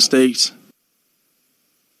made some mistakes,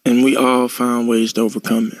 and we all found ways to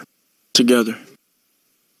overcome it together.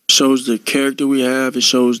 It shows the character we have. It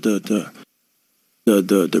shows the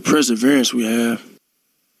perseverance we have.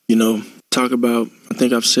 Talk about, I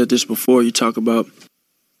think I've said this before, you talk about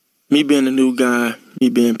me being a new guy, me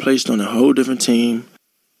being placed on a whole different team,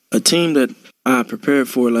 a team that I prepared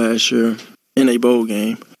for last year in a bowl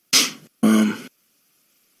game.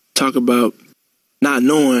 Talk about not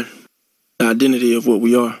knowing the identity of what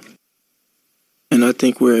we are. And I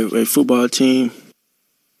think we're a football team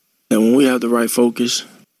that when we have the right focus,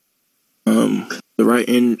 the right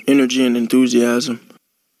energy and enthusiasm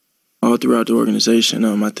all throughout the organization,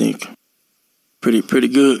 I think pretty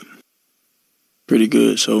good.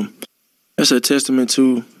 So that's a testament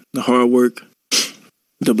to the hard work,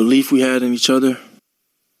 the belief we had in each other,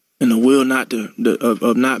 and the will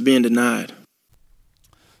of not being denied.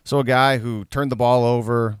 So a guy who turned the ball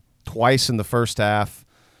over twice in the first half,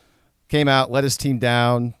 came out, let his team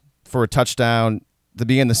down for a touchdown to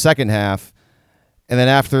begin the second half, and then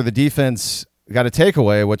after the defense got a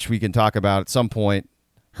takeaway, which we can talk about at some point,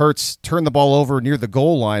 Hurts turned the ball over near the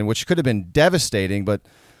goal line, which could have been devastating, but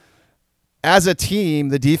as a team,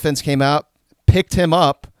 the defense came out, picked him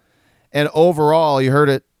up, and overall, you heard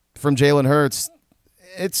it from Jalen Hurts,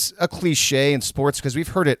 it's a cliche in sports because we've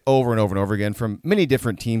heard it over and over and over again from many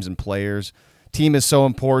different teams and players. Team is so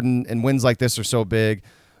important, and wins like this are so big,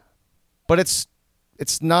 but it's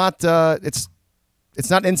not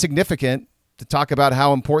insignificant to talk about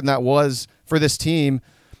how important that was for this team,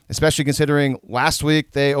 especially considering last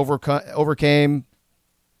week they overcame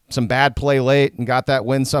some bad play late and got that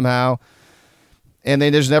win somehow, and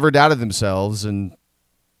they just never doubted themselves. And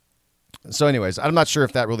so anyways, I'm not sure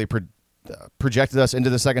if that really projected us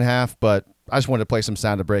into the second half, but I just wanted to play some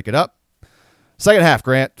sound to break it up. Second half,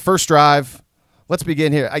 Grant, first drive. Let's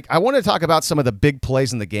begin here. I want to talk about some of the big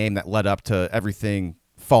plays in the game that led up to everything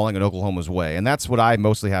falling in Oklahoma's way, and that's what I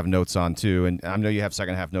mostly have notes on too, and I know you have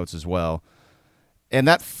second half notes as well. And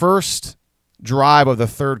that first drive of the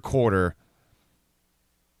third quarter,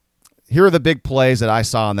 here are the big plays that I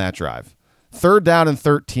saw on that drive. 3rd down and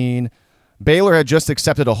 13. Baylor had just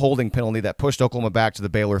accepted a holding penalty that pushed Oklahoma back to the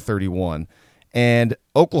Baylor 31. And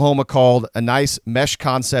Oklahoma called a nice mesh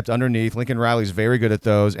concept underneath. Lincoln Riley's very good at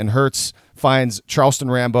those. And Hurts finds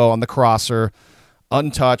Charleston Rambo on the crosser,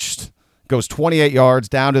 untouched, goes 28 yards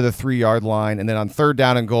down to the 3-yard line. And then on 3rd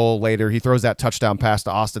down and goal later, he throws that touchdown pass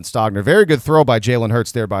to Austin Stogner. Very good throw by Jalen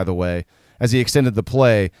Hurts there, by the way, as he extended the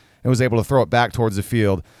play and was able to throw it back towards the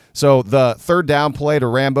field. So the 3rd down play to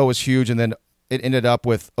Rambo was huge, and then it ended up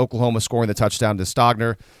with Oklahoma scoring the touchdown to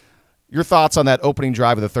Stogner. Your thoughts on that opening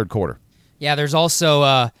drive of the third quarter? Yeah, there was also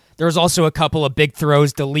a couple of big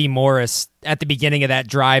throws to Lee Morris at the beginning of that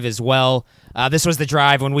drive as well. This was the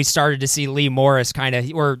drive when we started to see Lee Morris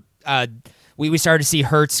we started to see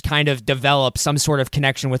Hurts kind of develop some sort of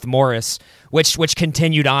connection with Morris, which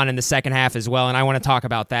continued on in the second half as well, and I want to talk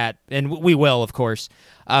about that, and we will, of course.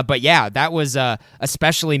 But yeah, that was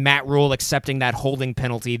especially Matt Rule accepting that holding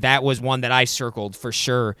penalty. That was one that I circled for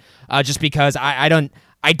sure, just because I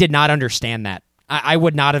did not understand that. I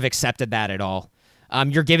would not have accepted that at all.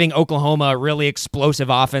 You're giving Oklahoma a really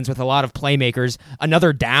explosive offense with a lot of playmakers,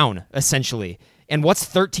 another down essentially, and what's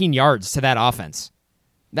 13 yards to that offense?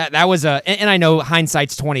 That was and I know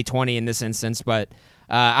hindsight's 20/20 in this instance, but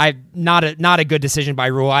not a good decision by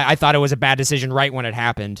Rule. I thought it was a bad decision right when it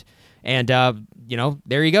happened, and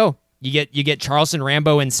there you go. You get Charleston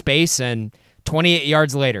Rambo in space, and 28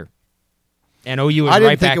 yards later, and OU was right back in. I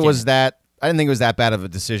didn't think it was that bad of a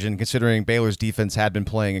decision, considering Baylor's defense had been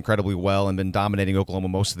playing incredibly well and been dominating Oklahoma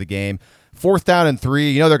most of the game. 4th down and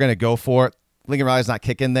 3, they're going to go for it. Lincoln Riley's not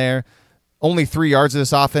kicking there. Only 3 yards of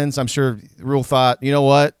this offense. I'm sure Rule thought, you know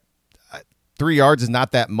what? 3 yards is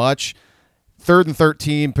not that much. 3rd and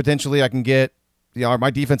 13, potentially I can get, my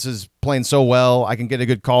defense is playing so well, I can get a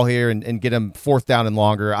good call here and get him 4th down and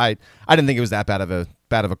longer. I didn't think it was that bad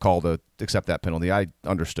of a call to accept that penalty. I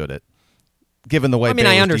understood it, given the way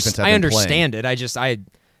Baylor's defense had been understand playing. it.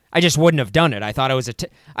 I just wouldn't have done it. I thought it was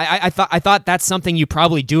I thought that's something you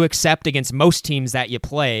probably do accept against most teams that you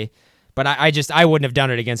play, but I wouldn't have done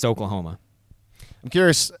it against Oklahoma. I'm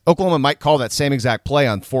curious, Oklahoma might call that same exact play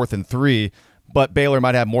on 4th and 3, but Baylor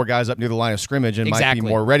might have more guys up near the line of scrimmage and might be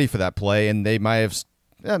more ready for that play, and they might have,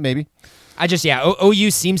 maybe.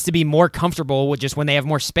 OU seems to be more comfortable with just when they have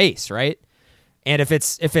more space, right? And if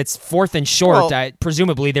it's 4th and short,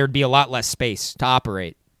 presumably there'd be a lot less space to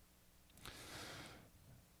operate.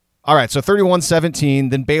 All right, so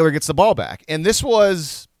 31-17, then Baylor gets the ball back. And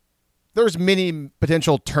there's many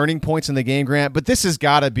potential turning points in the game, Grant, but this has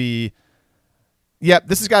got to be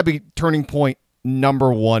turning point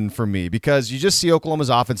number 1 for me, because you just see Oklahoma's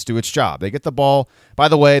offense do its job. They get the ball. By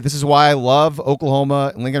the way, this is why I love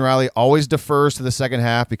Oklahoma. Lincoln Riley always defers to the second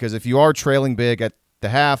half, because if you are trailing big at the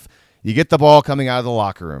half, you get the ball coming out of the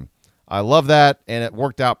locker room. I love that, and it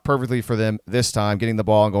worked out perfectly for them this time, getting the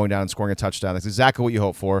ball and going down and scoring a touchdown. That's exactly what you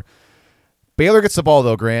hope for. Baylor gets the ball,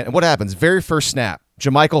 though, Grant, and what happens? Very first snap,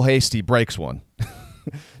 JaMycal Hasty breaks one.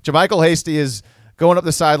 JaMycal Hasty is going up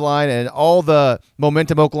the sideline, and all the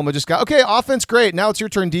momentum Oklahoma just got. Okay, offense, great. Now it's your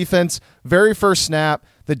turn, defense. Very first snap,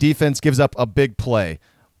 the defense gives up a big play.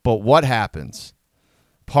 But what happens?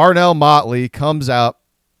 Parnell Motley comes out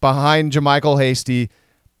behind JaMycal Hasty,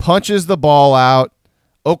 punches the ball out.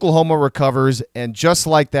 Oklahoma recovers, and just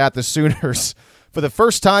like that, the Sooners for the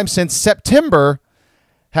first time since September,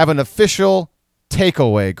 have an official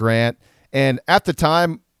takeaway, Grant. And at the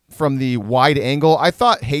time, from the wide angle, I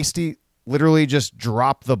thought Hasty literally just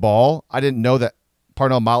dropped the ball. I didn't know that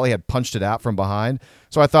Parnell Motley had punched it out from behind.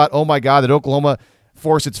 So I thought, oh my God, that Oklahoma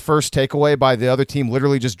forced its first takeaway by the other team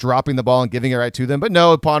literally just dropping the ball and giving it right to them. But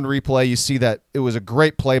no, upon replay, you see that it was a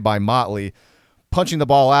great play by Motley, punching the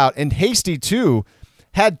ball out. And Hasty, too,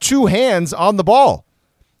 had two hands on the ball.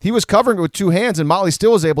 He was covering it with two hands, and Motley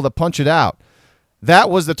still was able to punch it out. That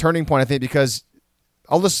was the turning point, I think, because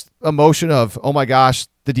all this emotion of, oh my gosh,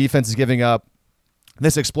 the defense is giving up,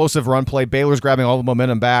 this explosive run play, Baylor's grabbing all the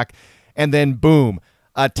momentum back, and then boom,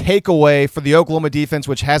 a takeaway for the Oklahoma defense,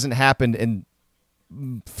 which hasn't happened in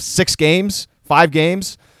 5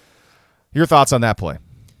 games. Your thoughts on that play?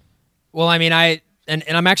 Well, I mean,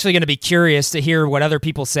 I'm actually going to be curious to hear what other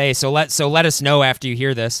people say. So let us know after you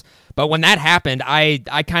hear this. But when that happened, I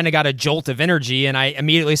kind of got a jolt of energy, and I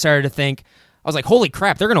immediately started to think, I was like, holy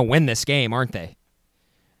crap, they're going to win this game, aren't they?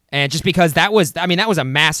 And just because that was a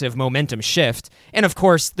massive momentum shift. And of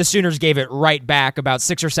course, the Sooners gave it right back about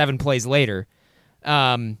 6 or 7 plays later.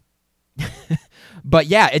 But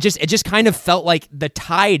yeah, it just kind of felt like the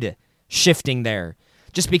tide shifting there,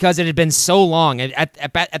 just because it had been so long. At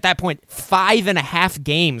that point, 5.5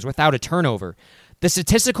 games without a turnover. The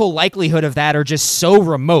statistical likelihood of that are just so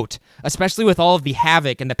remote, especially with all of the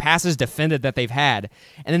havoc and the passes defended that they've had.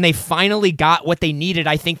 And then they finally got what they needed,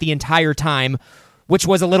 I think, the entire time, which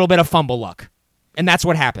was a little bit of fumble luck. And that's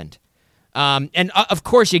what happened. And of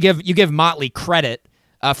course, you give Motley credit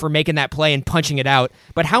for making that play and punching it out.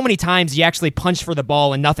 But how many times do you actually punch for the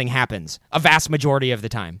ball and nothing happens? A vast majority of the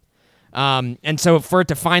time. And so for it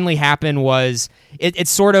to finally happen was,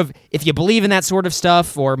 it's sort of, if you believe in that sort of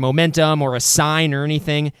stuff or momentum or a sign or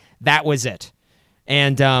anything, that was it.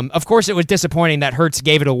 And of course, it was disappointing that Hurts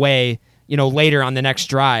gave it away, later on the next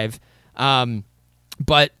drive.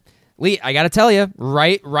 But Lee, I got to tell you,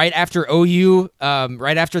 right after OU,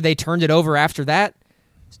 right after they turned it over after that,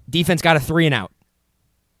 defense got a 3-and-out.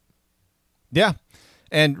 Yeah.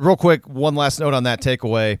 And real quick, one last note on that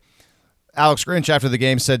takeaway. Alex Grinch, after the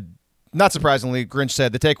game, said, not surprisingly, Grinch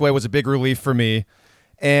said, the takeaway was a big relief for me.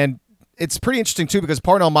 And it's pretty interesting, too, because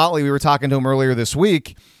Parnell Motley, we were talking to him earlier this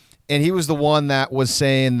week, and he was the one that was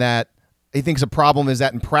saying that he thinks a problem is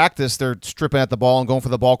that in practice, they're stripping at the ball and going for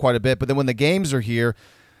the ball quite a bit. But then when the games are here,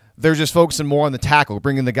 they're just focusing more on the tackle,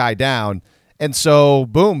 bringing the guy down. And so,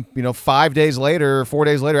 boom, 5 days later, 4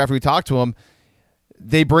 days later after we talked to him,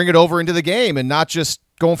 they bring it over into the game and not just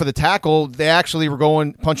going for the tackle. They actually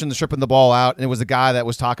were punching stripping the ball out, and it was the guy that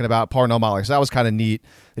was talking about Parnell Motley. So that was kind of neat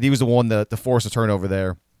that he was the one to force a turnover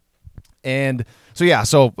there. And so, yeah,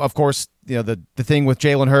 so of course, the thing with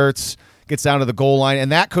Jalen Hurts gets down to the goal line,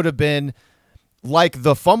 and that could have been like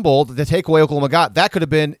the fumble, the takeaway Oklahoma got, that could have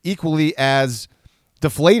been equally as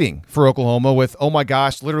deflating for Oklahoma with, oh my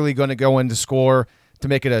gosh, literally going to go in to score to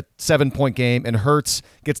make it a 7-point game, and Hurts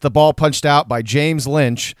gets the ball punched out by James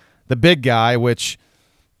Lynch, the big guy, which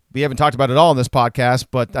we haven't talked about at all in this podcast,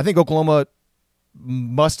 but I think Oklahoma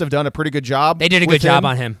must have done a pretty good job. They did a good job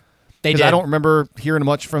on him. They did. I don't remember hearing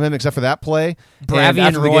much from him except for that play.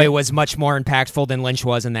 Bravian Roy was much more impactful than Lynch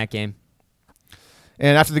was in that game.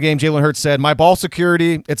 And after the game, Jalen Hurts said, my ball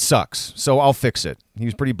security, it sucks, so I'll fix it. He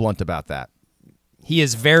was pretty blunt about that. He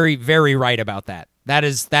is very, very right about that. That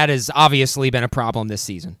has obviously been a problem this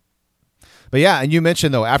season. But yeah, and you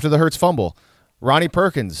mentioned, though, after the Hurts fumble, Ronnie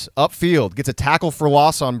Perkins, upfield, gets a tackle for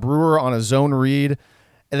loss on Brewer on a zone read,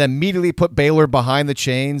 and then immediately put Baylor behind the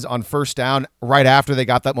chains on first down right after they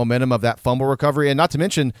got that momentum of that fumble recovery. And not to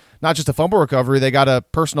mention, not just a fumble recovery, they got a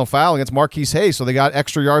personal foul against Marquise Hayes, so they got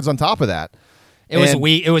extra yards on top of that. It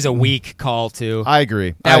was a weak call, too. I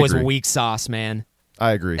agree. That was weak sauce, man.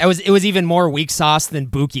 I agree. It was even more weak sauce than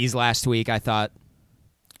Buki's last week, I thought.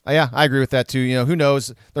 Yeah, I agree with that too. Who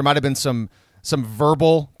knows? There might have been some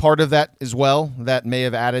verbal part of that as well that may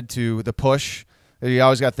have added to the push. You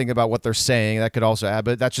always got to think about what they're saying. That could also add,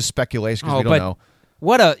 but that's just speculation because we don't know.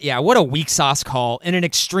 What a weak sauce call in an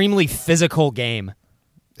extremely physical game.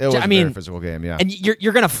 It was a very physical game, yeah. And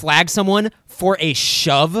you're gonna flag someone for a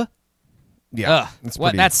shove? Yeah,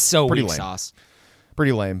 that's so weak lame. sauce.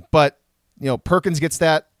 Pretty lame. But Perkins gets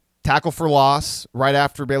that tackle for loss right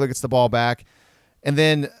after Baylor gets the ball back. And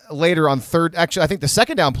then later on I think the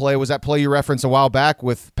second down play was that play you referenced a while back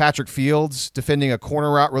with Patrick Fields defending a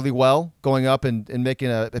corner route really well, going up and making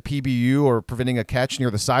a PBU or preventing a catch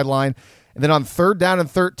near the sideline. And then on 3rd down and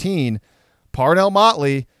 13, Parnell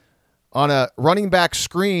Motley on a running back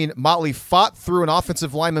screen, Motley fought through an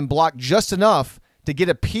offensive lineman block just enough to get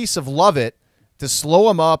a piece of Lovett to slow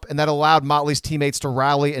him up, and that allowed Motley's teammates to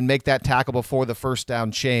rally and make that tackle before the first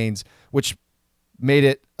down chains, which made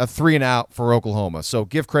it a 3-and-out for Oklahoma. So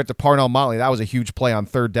give credit to Parnell Motley. That was a huge play on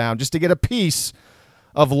third down just to get a piece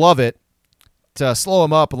of Lovett to slow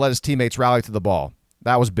him up and let his teammates rally to the ball.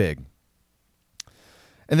 That was big.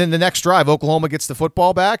 And then the next drive, Oklahoma gets the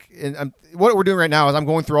football back. And what we're doing right now is I'm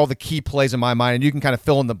going through all the key plays in my mind, and you can kind of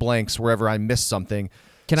fill in the blanks wherever I miss something.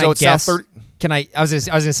 Can I guess? I was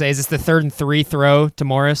gonna say, is this the 3rd and 3 throw to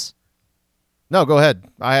Morris? No, go ahead.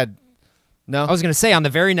 I was gonna say on the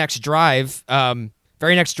very next drive, on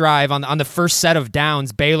the first set of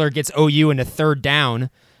downs, Baylor gets OU into third down.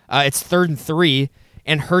 It's 3rd and 3,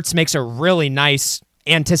 and Hurts makes a really nice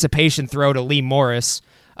anticipation throw to Lee Morris.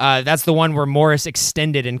 That's the one where Morris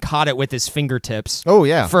extended and caught it with his fingertips. Oh,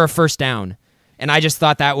 yeah. For a first down. And I just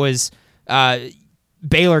thought that was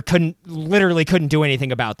Baylor literally couldn't do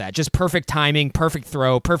anything about that. Just perfect timing, perfect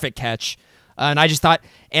throw, perfect catch. And I just thought,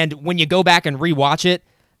 and when you go back and rewatch it,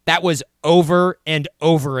 that was over and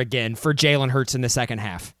over again for Jalen Hurts in the second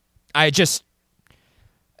half. And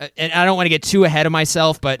I don't want to get too ahead of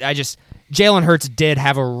myself, but Jalen Hurts did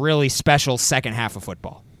have a really special second half of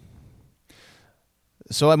football.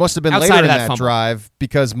 So it must have been Outside later in that that fumble. drive,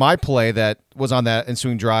 because my play that was on that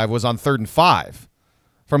ensuing drive was on 3rd and 5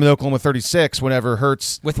 from the Oklahoma 36 whenever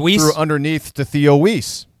Hurts With Weiss? threw underneath to Theo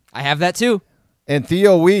Weiss. I have that too. And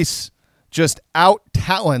Theo Weiss just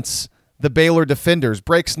out-talents the Baylor defenders,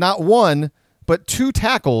 breaks not one, but 2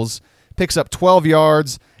 tackles, picks up 12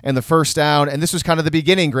 yards and the first down. And this was kind of the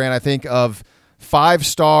beginning, Grant, I think, of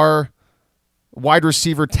 5-star wide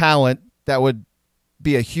receiver talent that would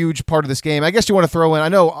be a huge part of this game. I guess you want to throw in, I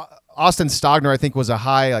know Austin Stogner, I think, was a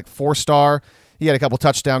high 4-star. He had a couple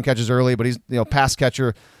touchdown catches early, but he's pass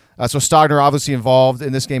catcher. So Stogner obviously involved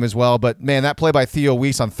in this game as well. But man, that play by Theo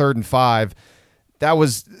Weiss on 3rd and 5, that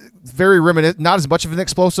was very reminiscent. Not as much of an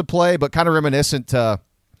explosive play, but kind of reminiscent to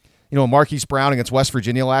Marquise Brown against West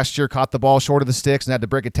Virginia last year. Caught the ball short of the sticks and had to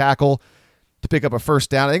break a tackle to pick up a first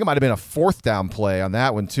down. I think it might have been a 4th down play on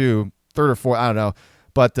that one too, 3rd or 4th. I don't know.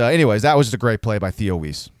 But anyways, that was just a great play by Theo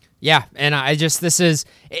Weiss. Yeah, and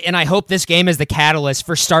I hope this game is the catalyst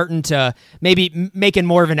for starting to maybe making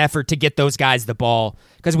more of an effort to get those guys the ball.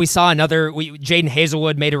 Because we saw Jaden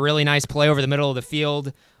Hazelwood made a really nice play over the middle of the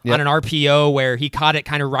field on an RPO where he caught it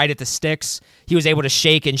kind of right at the sticks. He was able to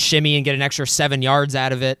shake and shimmy and get an extra 7 yards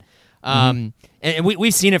out of it. And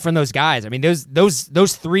we've seen it from those guys. I mean,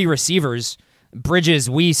 those 3 receivers, Bridges,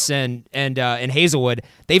 Weiss, and Hazelwood,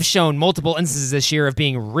 they've shown multiple instances this year of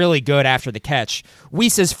being really good after the catch.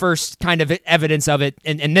 Weiss's first kind of evidence of it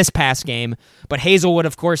in this past game, but Hazelwood,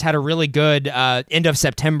 of course, had a really good end of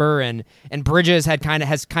September, and Bridges has kind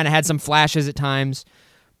of had some flashes at times.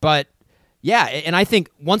 But yeah, and I think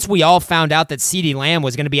once we all found out that CeeDee Lamb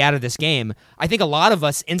was going to be out of this game, I think a lot of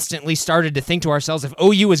us instantly started to think to ourselves, if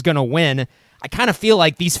OU is going to win, I kind of feel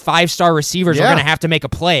like these 5-star receivers are going to have to make a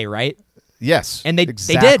play, right? Yes, and they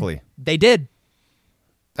exactly. They did.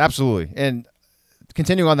 Absolutely. And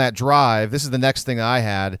continuing on that drive, this is the next thing I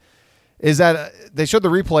had, is that they showed the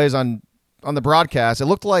replays on the broadcast. It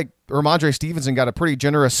looked like Ramondre Stevenson got a pretty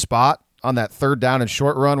generous spot on that 3rd down and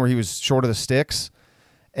short run where he was short of the sticks.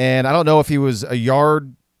 And I don't know if he was a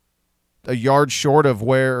yard short of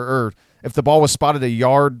or if the ball was spotted a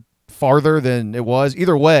yard farther than it was.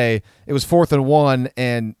 Either way, it was 4th and 1,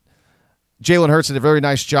 and Jalen Hurts did a very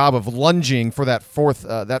nice job of lunging for that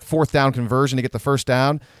fourth down conversion to get the first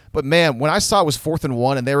down. But man, when I saw it was 4th and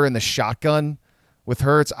 1 and they were in the shotgun with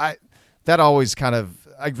Hurts, I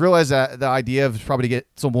realized that the idea of probably to get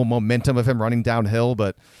some more momentum of him running downhill,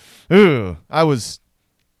 but I was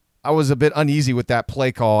a bit uneasy with that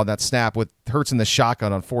play call and that snap with Hurts in the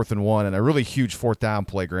shotgun on 4th and 1 and a really huge 4th down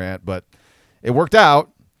play, Grant, but it worked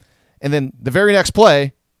out. And then the very next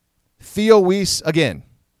play, Theo Weiss again.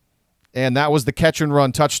 And that was the catch and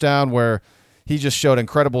run touchdown where he just showed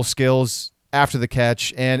incredible skills after the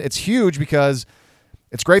catch. And it's huge because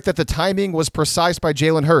it's great that the timing was precise by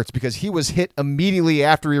Jalen Hurts, because he was hit immediately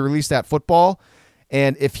after he released that football.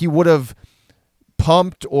 And if he would have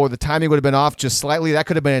pumped or the timing would have been off just slightly, that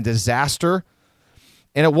could have been a disaster.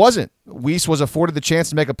 And it wasn't. Weiss was afforded the chance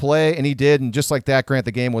to make a play, and he did. And just like that, Grant,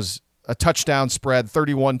 the game was a touchdown spread,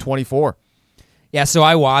 31-24. Yeah, so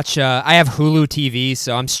I watch, I have Hulu TV,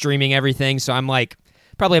 so I'm streaming everything, so I'm like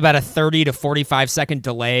probably about a 30 to 45 second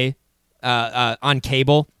delay on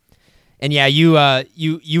cable. And yeah,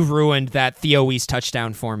 you ruined that Theo Weiss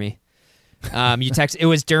touchdown for me. It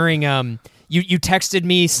was during, you texted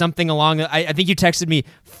me something along, I think you texted me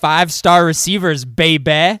 5-star receivers,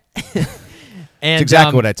 baby. And It's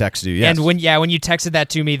exactly what I texted you. Yes. And when you texted that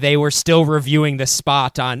to me, they were still reviewing the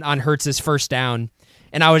spot on Hurts's first down,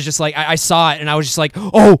 and I was just like, I saw it, and I was just like,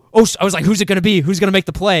 oh, I was like, who's it gonna be? Who's gonna make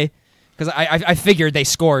the play? Because I figured they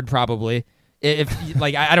scored probably. If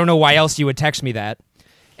like I don't know why else you would text me that,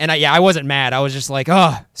 and I wasn't mad. I was just like,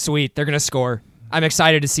 oh, sweet, they're gonna score. I'm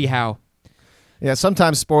excited to see how. Yeah,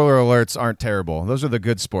 sometimes spoiler alerts aren't terrible. Those are the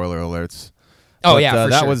good spoiler alerts. Oh, But, yeah,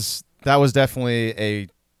 for sure. That was definitely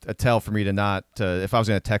a tell for me to not if I was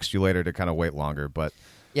going to text you later to kind of wait longer. But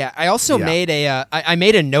Yeah, I also made I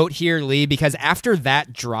made a note here, Lee, because after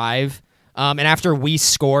that drive, and after we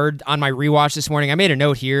scored on my rewatch this morning, I made a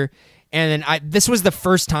note here, and then this was the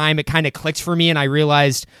first time it kind of clicked for me, and I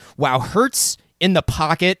realized, wow, Hurts in the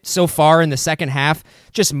pocket so far in the second half,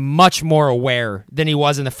 just much more aware than he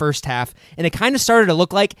was in the first half, and it kind of started to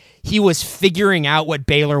look like he was figuring out what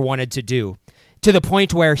Baylor wanted to do, to the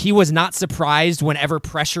point where he was not surprised whenever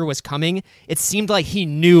pressure was coming. It seemed like he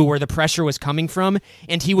knew where the pressure was coming from,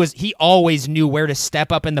 and he always knew where to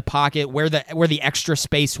step up in the pocket, where the extra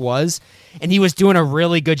space was, and he was doing a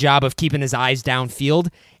really good job of keeping his eyes downfield,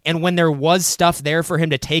 and when there was stuff there for him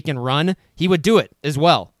to take and run, he would do it as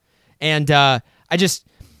well. And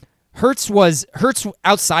Hurts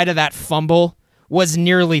outside of that fumble was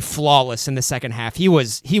nearly flawless in the second half. He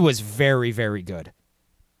was very, very good.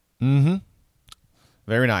 mm-hmm.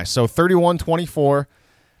 Very nice. So 31-24.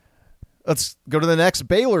 Let's go to the next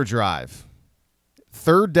Baylor drive.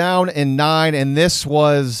 3rd down and 9, and this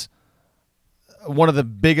was one of the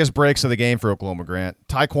biggest breaks of the game for Oklahoma, Grant.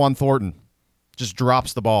 Tyquan Thornton just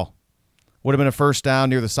drops the ball. Would have been a first down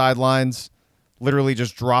near the sidelines. Literally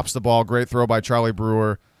just drops the ball. Great throw by Charlie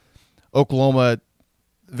Brewer. Oklahoma,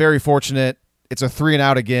 very fortunate. It's a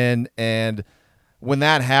 3-and-out again, and when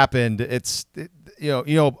that happened, you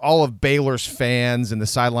know, all of Baylor's fans and the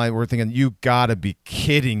sideline were thinking, "You gotta be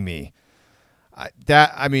kidding me!" I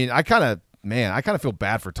kind of feel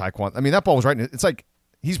bad for Tyquan. I mean, that ball was right. It's like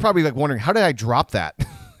he's probably like wondering, how did I drop that?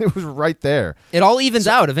 It was right there. It all evens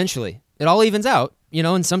out eventually. It all evens out, you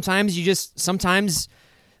know. And sometimes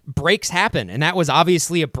breaks happen, and that was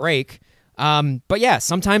obviously a break. But yeah,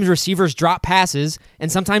 sometimes receivers drop passes,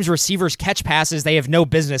 and sometimes receivers catch passes they have no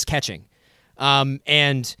business catching.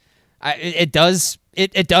 It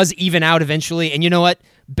does even out eventually. And you know what?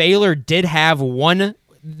 Baylor did have in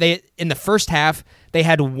the first half, they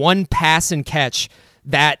had one pass and catch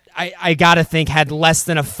that I gotta think had less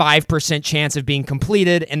than a 5% chance of being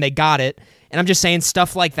completed, and they got it. And I'm just saying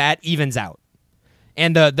stuff like that evens out.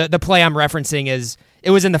 And the play I'm referencing it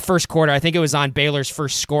was in the first quarter. I think it was on Baylor's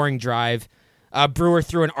first scoring drive. Brewer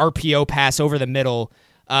threw an RPO pass over the middle.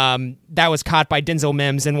 That was caught by Denzel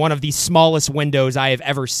Mims in one of the smallest windows I have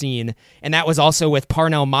ever seen. And that was also with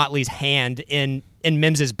Parnell Motley's hand in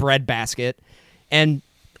Mims's breadbasket. And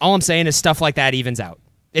all I'm saying is stuff like that evens out.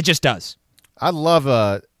 It just does. I love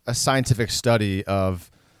a scientific study of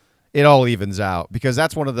it all evens out, because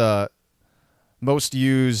that's one of the most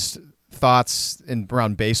used thoughts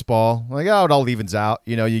around baseball. Like, oh, it all evens out.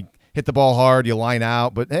 You know, you hit the ball hard, you line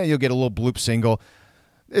out, but hey, you'll get a little bloop single.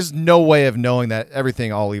 There's no way of knowing that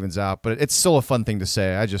everything all evens out, but it's still a fun thing to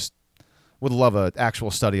say. I just would love an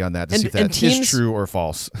actual study on that to see if that is true or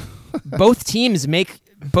false. both teams make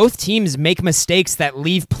mistakes that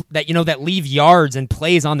leave yards and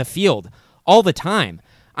plays on the field all the time.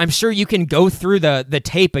 I'm sure you can go through the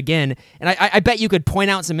tape again, and I bet you could point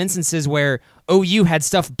out some instances where OU had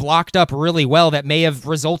stuff blocked up really well that may have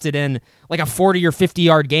resulted in like a 40 or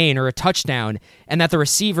 50-yard gain or a touchdown, and that the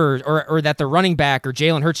receiver or that the running back or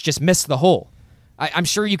Jalen Hurts just missed the hole. I'm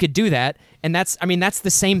sure you could do that, and that's the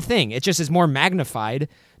same thing. It just is more magnified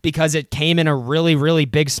because it came in a really, really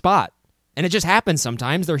big spot, and it just happens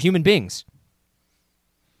sometimes. They're human beings.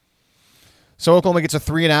 So Oklahoma gets a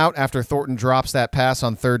 3-and-out after Thornton drops that pass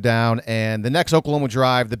on 3rd down. And the next Oklahoma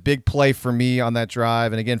drive, the big play for me on that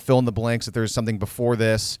drive, and again, fill in the blanks if there's something before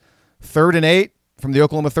this. 3rd and 8 from the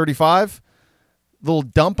Oklahoma 35. Little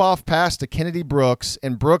dump-off pass to Kennedy Brooks,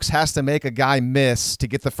 and Brooks has to make a guy miss to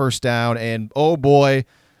get the first down. And oh boy,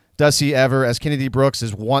 does he ever, as Kennedy Brooks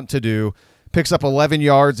is wont to do. Picks up 11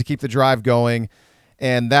 yards to keep the drive going,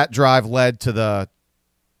 and that drive led to the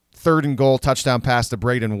 3rd and goal touchdown pass to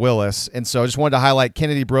Braden Willis. And so I just wanted to highlight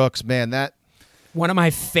Kennedy Brooks. Man, that one of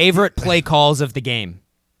my favorite play calls of the game.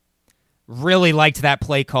 Really liked that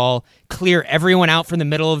play call. Clear everyone out from the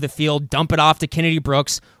middle of the field, dump it off to Kennedy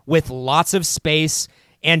Brooks with lots of space.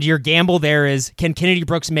 And your gamble there is, can Kennedy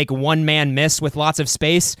Brooks make one man miss with lots of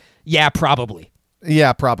space? Yeah, probably.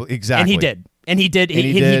 Yeah, probably. Exactly. And he did. And he did.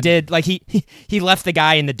 He did. Like he left the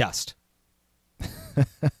guy in the dust.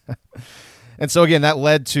 And so, again, that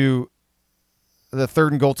led to the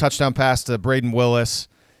 3rd and goal touchdown pass to Braden Willis.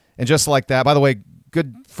 And just like that, by the way,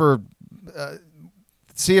 good for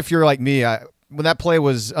see if you're like me. When that play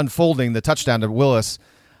was unfolding, the touchdown to Willis,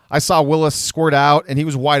 I saw Willis squirt out, and he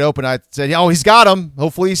was wide open. I said, "Oh, he's got him.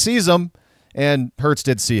 Hopefully he sees him." And Hurts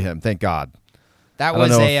did see him. Thank God. That I was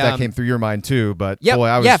don't know if that came through your mind too, but yep, boy,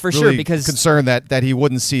 I was yeah, for really sure, because concerned that he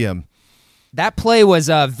wouldn't see him. that play was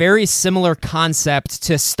a very similar concept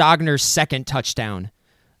to Stogner's second touchdown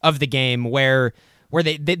of the game, where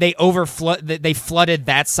they flooded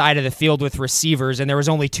that side of the field with receivers, and there was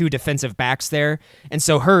only 2 defensive backs there. And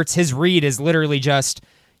so Hurts, his read is literally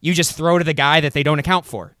you just throw to the guy that they don't account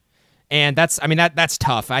for. And that's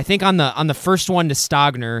tough. I think on the first one to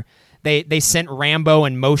Stogner, they sent Rambo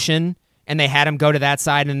in motion, and they had him go to that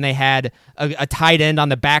side, and they had a tight end on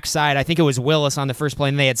the backside. I think it was Willis on the first play,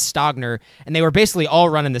 and they had Stogner, and they were basically all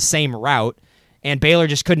running the same route, and Baylor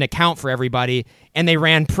just couldn't account for everybody, and they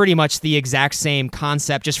ran pretty much the exact same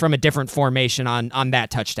concept, just from a different formation on that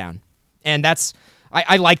touchdown. And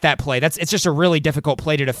I like that play. It's just a really difficult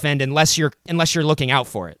play to defend unless you're looking out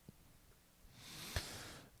for it.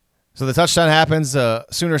 So the touchdown happens,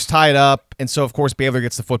 Sooners tie it up, and so, of course, Baylor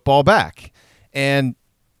gets the football back. And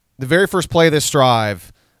the very first play of this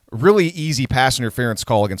drive, really easy pass interference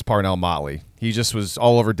call against Parnell Motley. He just was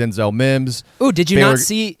all over Denzel Mims. Ooh, did you not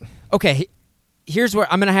see? Okay, here's where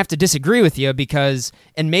I'm going to have to disagree with you because,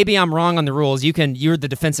 and maybe I'm wrong on the rules. You're the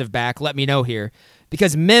defensive back. Let me know here.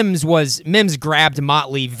 Because Mims grabbed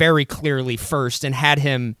Motley very clearly first and had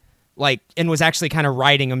him and was actually kind of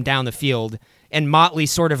riding him down the field. And Motley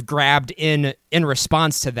sort of grabbed in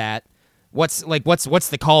response to that. What's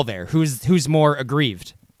the call there? Who's more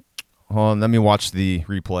aggrieved? Hold on, let me watch the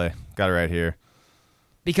replay. Got it right here.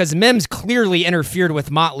 Because Mims clearly interfered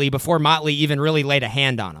with Motley before Motley even really laid a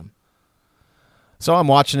hand on him. So I'm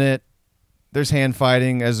watching it. There's hand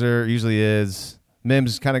fighting, as there usually is.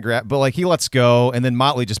 Mims kind of but he lets go, and then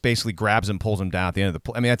Motley just basically grabs him, pulls him down at the end of the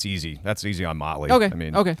play. I mean, that's easy. That's easy on Motley. Okay. I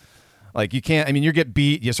mean, okay. You can't. I mean, you get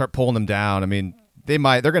beat, you start pulling them down. I mean, they're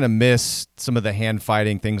going to miss some of the hand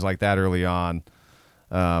fighting things like that early on.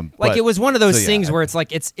 It was one of those things where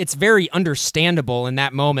it's very understandable in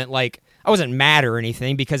that moment. I wasn't mad or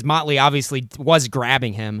anything because Motley obviously was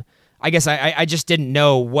grabbing him. I guess I just didn't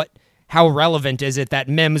know how relevant is it that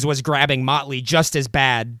Mims was grabbing Motley just as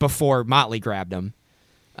bad before Motley grabbed him.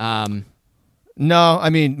 No, I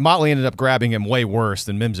mean, Motley ended up grabbing him way worse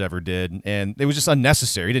than Mims ever did, and it was just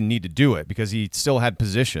unnecessary. He didn't need to do it because he still had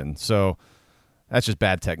position. So that's just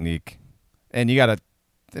bad technique. And you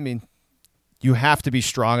have to be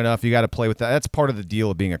strong enough. You got to play with that. That's part of the deal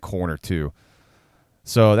of being a corner too.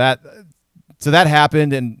 So that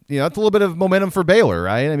happened, and it's a little bit of momentum for Baylor,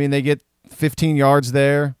 right? I mean, they get 15 yards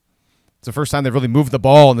there. It's the first time they've really moved the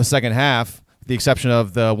ball in the second half, with the exception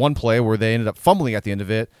of the one play where they ended up fumbling at the end of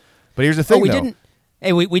it. But here's the thing,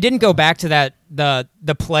 we didn't go back to that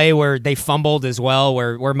the play where they fumbled as well,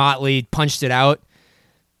 where Motley punched it out.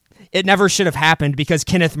 It never should have happened because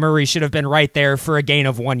Kenneth Murray should have been right there for a gain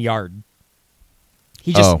of 1 yard.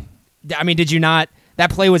 I mean, did you not?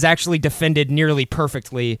 That play was actually defended nearly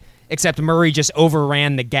perfectly, except Murray just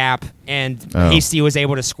overran the gap, and Hasty was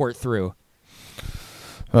able to squirt through.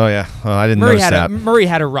 Oh yeah, I didn't notice that. Murray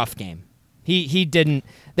had a rough game. He didn't.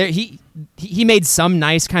 He made some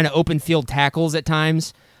nice kind of open field tackles at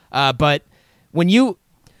times, but when you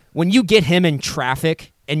get him in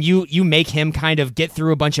traffic and you make him kind of get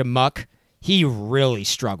through a bunch of muck, he really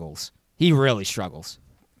struggles.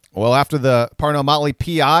 Well, after the Parnell Motley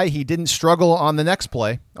PI, he didn't struggle on the next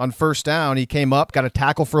play. On first down, he came up, got a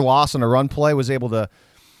tackle for loss on a run play, was able to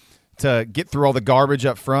get through all the garbage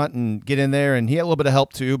up front and get in there, and he had a little bit of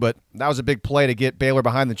help too, but that was a big play to get Baylor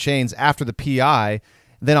behind the chains after the PI.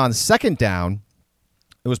 Then on second down,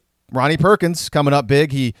 it was Ronnie Perkins coming up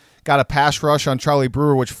big. He got a pass rush on Charlie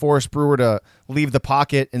Brewer, which forced Brewer to leave the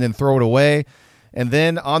pocket and then throw it away. And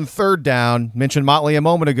then on third down, mentioned Motley a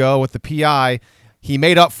moment ago with the PI, he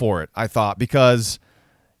made up for it, I thought, because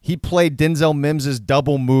he played Denzel Mims'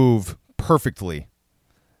 double move perfectly.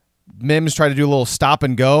 Mims tried to do a little stop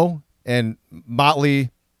and go, and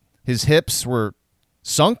Motley, his hips were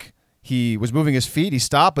sunk. He was moving his feet. He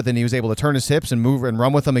stopped, but then he was able to turn his hips and move and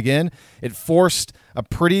run with them again. It forced a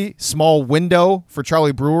pretty small window for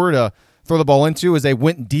Charlie Brewer to throw the ball into as they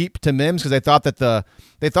went deep to Mims because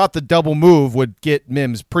they thought the double move would get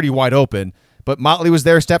Mims pretty wide open. But Motley was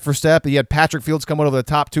there step for step. He had Patrick Fields coming over the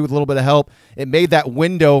top too with a little bit of help. It made that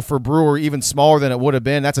window for Brewer even smaller than it would have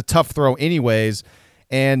been. That's a tough throw anyways.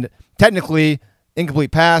 And technically,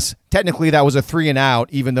 incomplete pass. Technically, that was a 3 and out,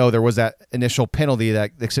 even though there was that initial penalty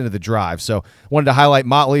that extended the drive. So wanted to highlight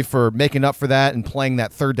Motley for making up for that and playing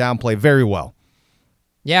that third down play very well.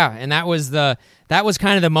 Yeah, and that was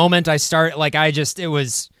kind of the moment it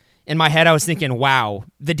was in my head. I was thinking, wow,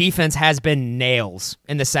 the defense has been nails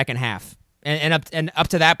in the second half, and up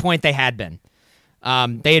to that point they had been.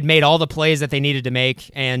 They had made all the plays that they needed to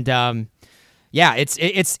make, and yeah,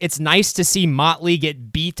 it's nice to see Motley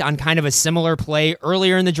get beat on kind of a similar play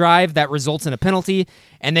earlier in the drive that results in a penalty,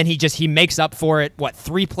 and then he makes up for it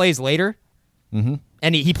 3 plays later, and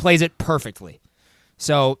he plays it perfectly.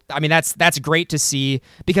 So, I mean, that's great to see,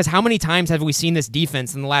 because how many times have we seen this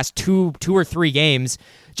defense in the last two or three games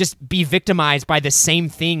just be victimized by the same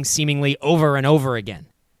thing seemingly over and over again?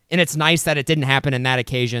 And it's nice that it didn't happen in that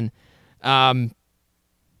occasion. The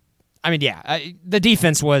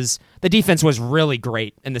defense was really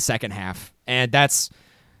great in the second half, and that's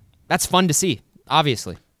fun to see,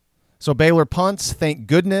 obviously. So Baylor punts. Thank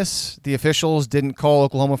goodness the officials didn't call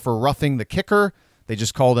Oklahoma for roughing the kicker. They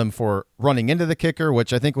just called him for running into the kicker,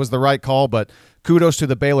 which I think was the right call, but kudos to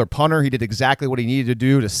the Baylor punter. He did exactly what he needed to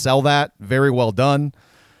do to sell that. Very well done.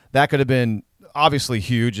 That could have been obviously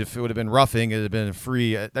huge. If it would have been roughing, it would have been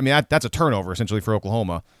free. I mean, that's a turnover essentially for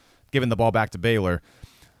Oklahoma, giving the ball back to Baylor.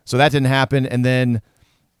 So that didn't happen. And then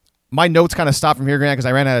my notes kind of stopped from here, Grant, because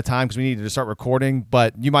I ran out of time because we needed to start recording,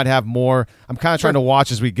 but you might have more. I'm kind of trying to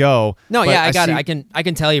watch as we go. No, yeah, I got it. I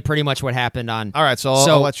can tell you pretty much what happened on. All right, so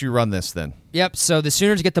I'll let you run this then. Yep, so the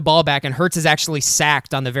Sooners get the ball back, and Hurts is actually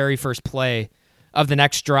sacked on the very first play of the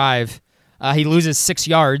next drive. He loses 6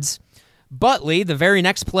 yards. But, Lee, the very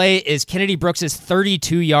next play is Kennedy Brooks'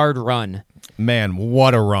 32-yard run. Man,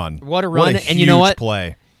 what a run. What a run. What a and you know what?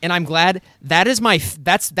 Play. And I'm glad that's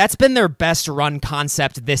been their best run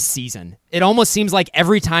concept this season. It almost seems like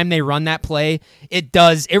every time they run that play, it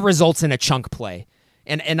results in a chunk play.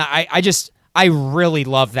 And I really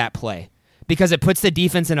love that play because it puts the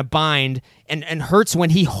defense in a bind, and Hurts, when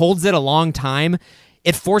he holds it a long time,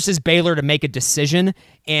 it forces Baylor to make a decision,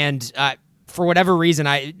 and for whatever reason,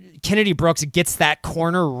 Kennedy Brooks gets that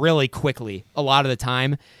corner really quickly a lot of the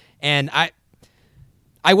time, and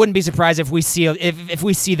I wouldn't be surprised if we see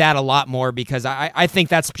that a lot more, because I think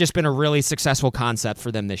that's just been a really successful concept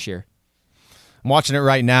for them this year. I'm watching it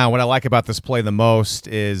right now. What I like about this play the most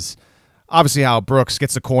is obviously how Brooks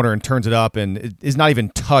gets the corner and turns it up and is not even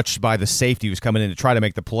touched by the safety who's coming in to try to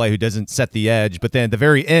make the play, who doesn't set the edge. But then at the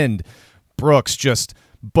very end, Brooks just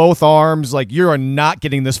both arms, like, you are not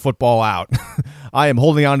getting this football out. I am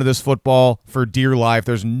holding on to this football for dear life.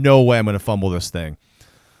 There's no way I'm going to fumble this thing.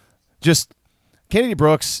 Just Kennedy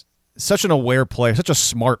Brooks, such an aware player, such a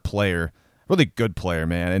smart player, really good player,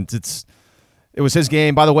 man. And it was his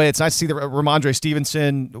game. By the way, it's nice to see that Ramondre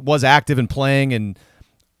Stevenson was active and playing. And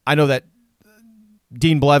I know that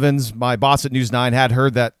Dean Blevins, my boss at News 9, had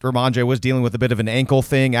heard that Ramondre was dealing with a bit of an ankle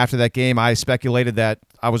thing after that game. I speculated that.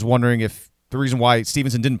 I was wondering if the reason why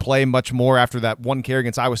Stevenson didn't play much more after that one carry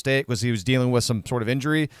against Iowa State was he was dealing with some sort of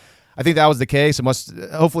injury. I think that was the case.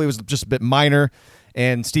 Hopefully it was just a bit minor,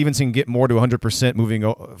 and Stevenson can get more to 100%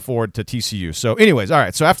 moving forward to TCU. So anyways, all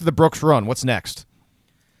right, so after the Brooks run, what's next?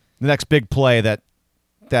 The next big play that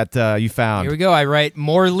you found. Here we go. I write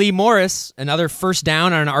more Lee Morris, another first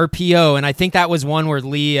down on an RPO, and I think that was one where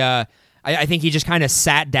Lee, I think he just kind of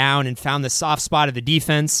sat down and found the soft spot of the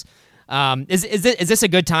defense. Is this a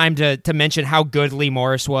good time to mention how good Lee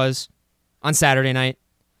Morris was on Saturday night?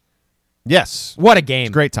 Yes. What a game. It's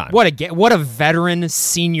a great time. What a veteran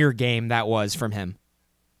senior game that was from him.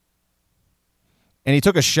 And he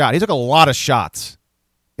took a shot. He took a lot of shots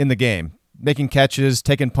in the game, making catches,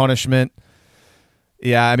 taking punishment.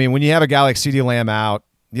 Yeah, I mean, when you have a guy like CeeDee Lamb out,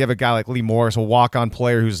 you have a guy like Lee Morris, a walk-on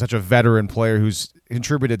player who's such a veteran player who's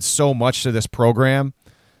contributed so much to this program,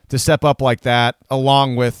 to step up like that,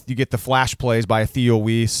 along with you get the flash plays by Theo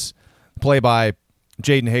Weiss, play by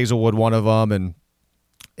Jaden Hazelwood, one of them, and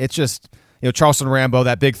it's just, Charleston Rambo,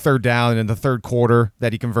 that big third down in the third quarter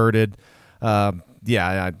that he converted.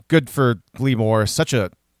 Good for Lee Morris. Okay,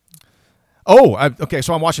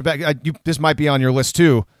 so I'm watching back. This might be on your list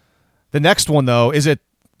too. The next one, though, is it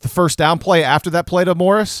the first down play after that play to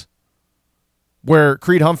Morris, where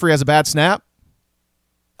Creed Humphrey has a bad snap?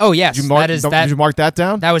 Oh yes, did you mark that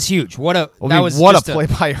down? That was huge. What a play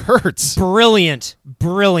by Hurts! Brilliant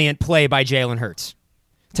play by Jalen Hurts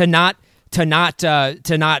to not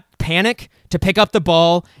panic, to pick up the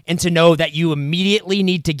ball, and to know that you immediately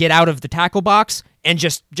need to get out of the tackle box and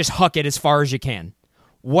just huck it as far as you can.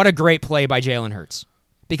 What a great play by Jalen Hurts,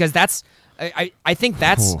 because I think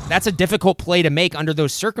that's a difficult play to make under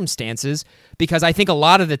those circumstances, because I think a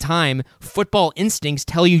lot of the time football instincts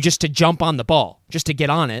tell you just to jump on the ball, just to get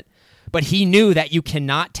on it. But he knew that you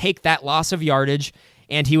cannot take that loss of yardage,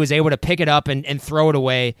 and he was able to pick it up and throw it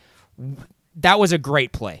away. That was a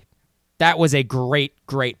great play. That was a great,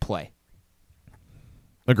 great play.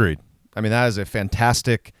 Agreed. I mean, that is a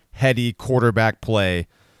fantastic, heady quarterback play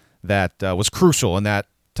that was crucial in that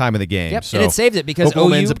time of the game. Yep, so and it saved it because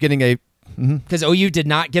Oklahoma OU ends up getting a... because OU did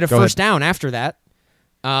not get a Go first ahead. down after that,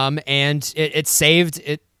 and it saved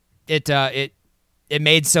it. It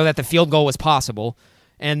made so that the field goal was possible,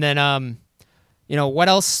 and then what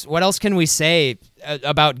else? What else can we say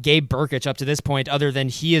about Gabe Brkic up to this point other than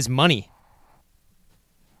he is money?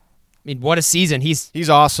 I mean, what a season! He's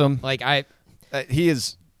awesome. like He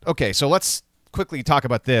is okay. So let's quickly talk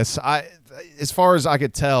about this. As far as I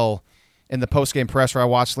could tell in the post-game presser, I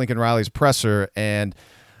watched Lincoln Riley's presser, and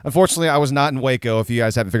unfortunately, I was not in Waco. If you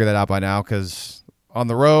guys haven't figured that out by now, because on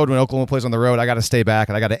the road, when Oklahoma plays on the road, I got to stay back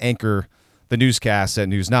and I got to anchor the newscast at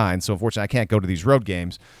News 9. So unfortunately, I can't go to these road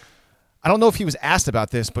games. I don't know if he was asked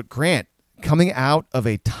about this, but Grant, coming out of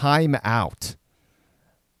a timeout,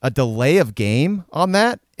 a delay of game on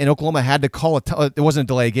that, and Oklahoma had to call it wasn't a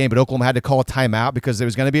delay of game, but Oklahoma had to call a timeout because there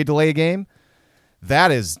was going to be a delay of game.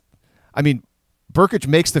 That is, I mean, Brkic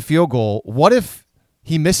makes the field goal. What if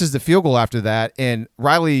he misses the field goal after that, and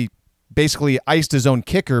Riley basically iced his own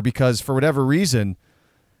kicker because for whatever reason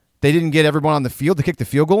they didn't get everyone on the field to kick the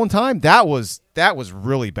field goal in time? That was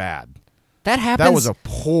really bad. that happens. That was a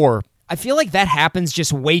poor. I feel like that happens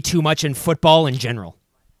just way too much in football in general.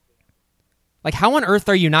 Like, how on earth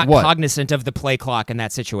are you not What? cognizant of the play clock in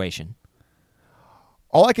that situation?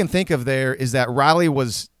 All I can think of there is that Riley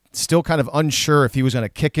was still kind of unsure if he was going to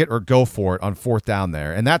kick it or go for it on fourth down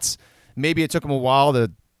there. And that's maybe it took him a while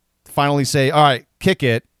to finally say, all right, kick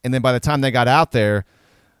it. And then by the time they got out there,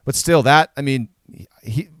 but still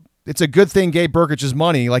it's a good thing Gabe Brkic is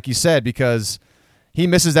money, like you said, because he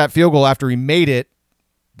misses that field goal after he made it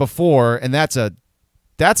before. And that's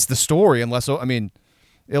the story, unless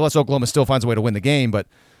Oklahoma still finds a way to win the game. But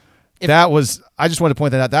I just wanted to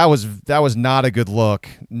point that out. That was not a good look,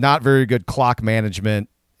 not very good clock management.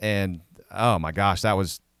 And oh my gosh, that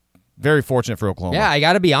was very fortunate for Oklahoma. Yeah, I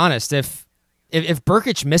got to be honest. If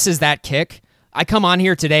Brkic misses that kick, I come on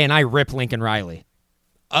here today and I rip Lincoln Riley,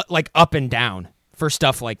 like up and down for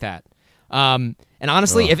stuff like that. And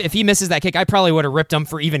honestly, if he misses that kick, I probably would have ripped him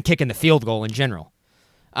for even kicking the field goal in general.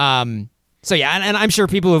 So yeah, and I'm sure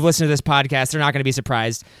people who've listened to this podcast, they're not going to be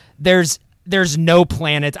surprised. There's no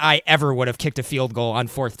planet I ever would have kicked a field goal on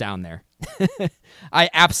fourth down there.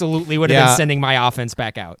 I absolutely would have been sending my offense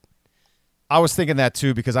back out. I was thinking that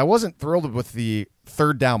too because I wasn't thrilled with the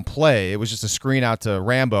third down play. It was just a screen out to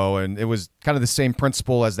Rambo, and it was kind of the same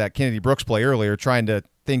principle as that Kennedy Brooks play earlier, trying to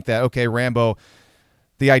think that, okay, Rambo,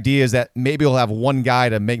 the idea is that maybe he'll have one guy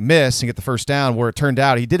to make miss and get the first down, where it turned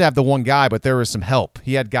out he did have the one guy, but there was some help.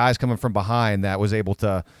 He had guys coming from behind that was able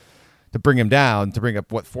to bring him down, to bring up,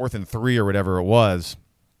 4th and 3 or whatever it was.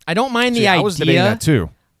 I don't mind the I idea. was debating that too.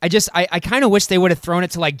 I kind of wish they would have thrown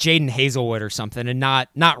it to like Jaden Hazelwood or something and not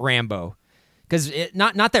Rambo. Because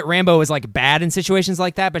not that Rambo is like bad in situations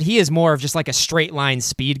like that, but he is more of just like a straight line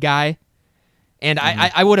speed guy. And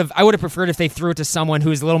I would have preferred if they threw it to someone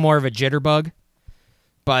who's a little more of a jitterbug.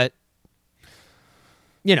 But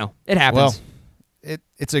it happens. Well,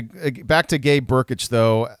 it's a back to Gabe Brkic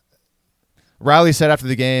though. Riley said after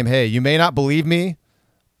the game, "Hey, you may not believe me,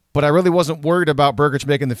 but I really wasn't worried about Brkic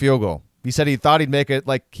making the field goal." He said he thought he'd make it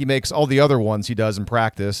like he makes all the other ones he does in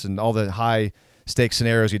practice and all the high stakes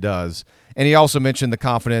scenarios he does. And he also mentioned the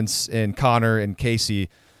confidence in Connor and Casey,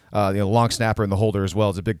 long snapper and the holder as well.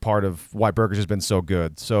 It's a big part of why Brkic has been so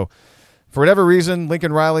good. So for whatever reason,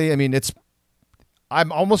 Lincoln Riley,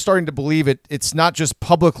 I'm almost starting to believe it. It's not just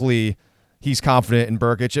publicly he's confident in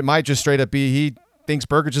Brkic. It might just straight up be he thinks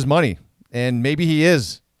Brkic is money, and maybe he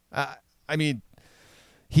is.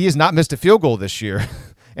 He has not missed a field goal this year,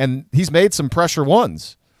 and he's made some pressure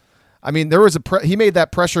ones. There was he made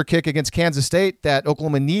that pressure kick against Kansas State that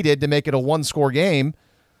Oklahoma needed to make it a one-score game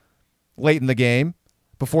late in the game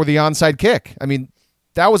before the onside kick.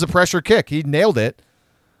 That was a pressure kick. He nailed it.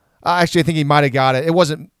 Actually, I think he might have got it. It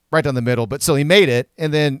wasn't right down the middle, but still he made it.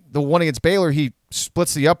 And then the one against Baylor, he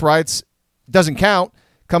splits the uprights, doesn't count,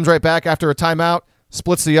 comes right back after a timeout,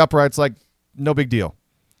 splits the uprights like no big deal.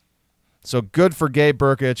 So good for Gabe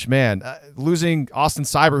Brkic, man. Losing Austin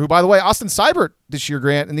Seibert, who, by the way, Austin Seibert this year,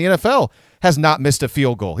 Grant, in the NFL, has not missed a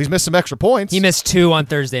field goal. He's missed some extra points. He missed 2 on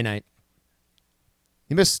Thursday night.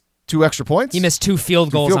 He missed 2 extra points? He missed 2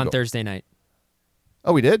 field goals on goals. Thursday night.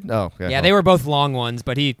 Oh, he did? Oh, okay. Yeah, they were both long ones,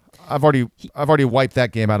 but I've already wiped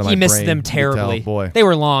that game out of my brain. He missed them You can terribly. tell, boy. They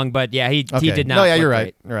were long, but yeah, he Okay. did not. No, yeah, you're look right.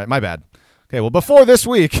 great. You're right. My bad. Okay, well, before this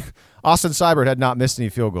week, Austin Seibert had not missed any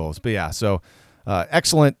field goals. But yeah, so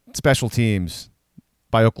excellent special teams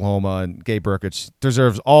by Oklahoma, and Gabe Brkic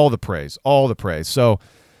deserves all the praise. So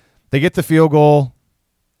They get the field goal,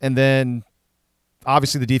 and then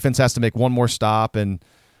obviously the defense has to make one more stop. And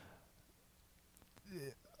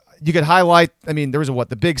you could highlight, there was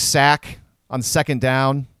the big sack on second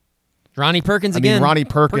down. Ronnie Perkins again. Ronnie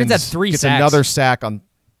Perkins had 3 gets sacks. another sack on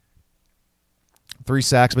 3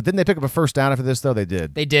 sacks. But didn't they pick up a first down after this, though? They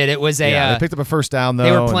did. They did. It was they picked up a first down, though.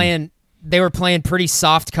 They were playing pretty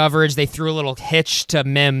soft coverage. They threw a little hitch to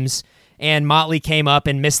Mims, and Motley came up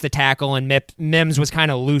and missed the tackle, and Mims was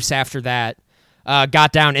kind of loose after that.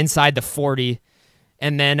 Got down inside the 40.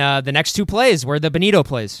 And then the next 2 plays were the Bonitto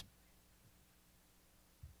plays.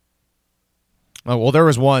 Oh, well, there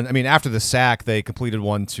was one. After the sack, they completed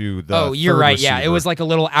one to the you're third right. receiver. Yeah, it was like a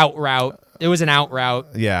little out route. It was an out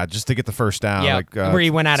route. Yeah, just to get the first down. Yeah, where he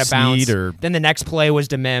went out of bounds. Or, then the next play was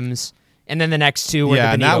to Mims, and then the next 2 were the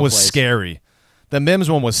Bonitto and that was plays. scary. The Mims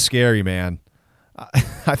one was scary, man.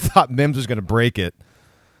 I thought Mims was going to break it.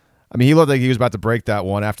 He looked like he was about to break that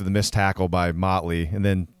one after the missed tackle by Motley, and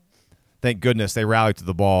then thank goodness they rallied to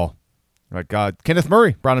the ball. Right, God, Kenneth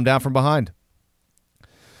Murray brought him down from behind.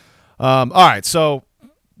 All right, so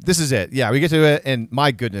this is it. Yeah, we get to it, and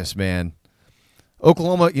my goodness, man.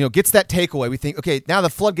 Oklahoma, gets that takeaway. We think, okay, now the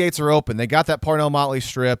floodgates are open. They got that Parnell Motley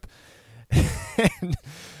strip. And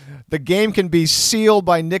the game can be sealed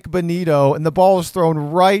by Nick Bonitto, and the ball is thrown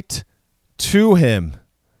right to him,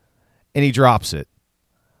 and he drops it.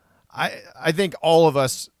 I think all of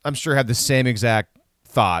us, I'm sure, had the same exact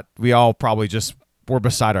thought. We all probably just were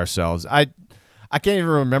beside ourselves. I can't even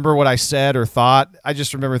remember what I said or thought. I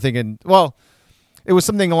just remember thinking, well, it was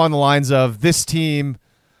something along the lines of this team,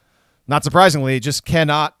 not surprisingly, just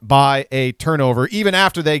cannot buy a turnover. Even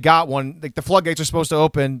after they got one, like the floodgates are supposed to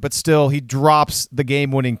open, but still he drops the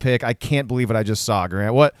game-winning pick. I can't believe what I just saw,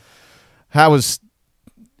 Grant.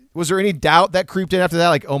 Was there any doubt that creeped in after that?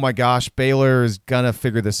 Like, oh my gosh, Baylor is going to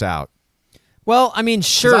figure this out. Well,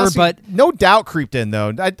 sure, honestly, but no doubt creeped in,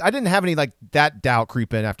 though. I didn't have any that doubt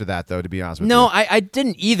creep in after that, though, to be honest with you. No, I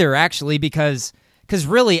didn't either, actually, because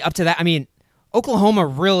really up to that, Oklahoma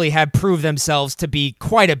really had proved themselves to be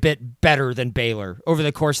quite a bit better than Baylor over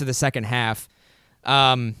the course of the second half.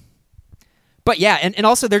 But yeah, and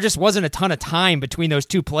also there just wasn't a ton of time between those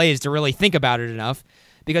 2 plays to really think about it enough,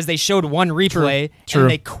 because they showed one replay True.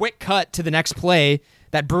 and they quick cut to the next play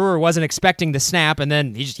that Brewer wasn't expecting the snap, and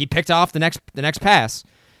then he picked off the next pass.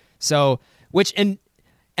 So,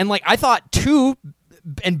 I thought 2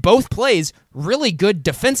 in both plays, really good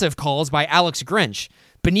defensive calls by Alex Grinch.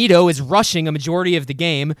 Bonitto is rushing a majority of the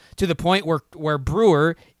game to the point where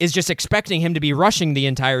Brewer is just expecting him to be rushing the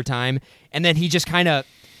entire time, and then he just kind of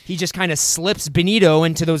slips Bonitto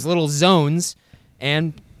into those little zones,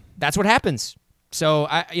 and that's what happens. So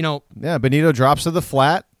Bonitto drops to the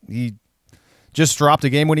flat. He just dropped a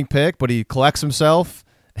game-winning pick, but he collects himself,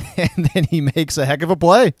 and then he makes a heck of a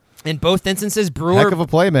play. In both instances, Brewer heck of a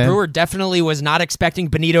play, man. Brewer definitely was not expecting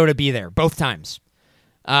Bonitto to be there both times.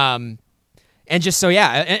 And just so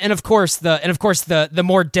and of course the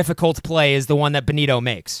more difficult play is the one that Bonitto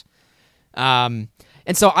makes. And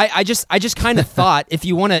so I just kind of thought if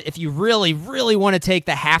you really want to take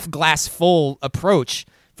the half glass full approach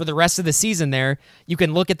for the rest of the season there, you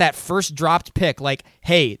can look at that first dropped pick like,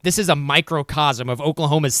 hey, this is a microcosm of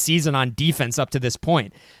Oklahoma's season on defense up to this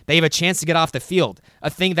point. They have a chance to get off the field, a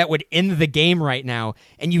thing that would end the game right now,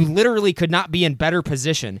 and you literally could not be in better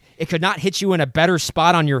position. It could not hit you in a better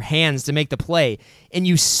spot on your hands to make the play, and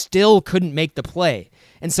you still couldn't make the play.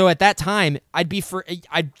 And so at that time, I'd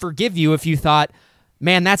forgive you if you thought,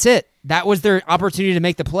 man, that's it. That was their opportunity to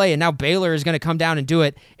make the play, and now Baylor is going to come down and do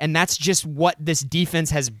it, and that's just what this defense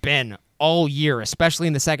has been all year, especially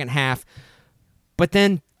in the second half. But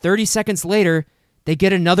then 30 seconds later, they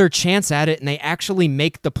get another chance at it, and they actually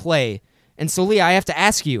make the play. And so, Lee, I have to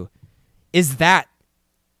ask you, is that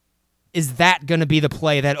going to be the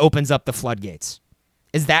play that opens up the floodgates?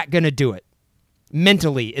 Is that going to do it?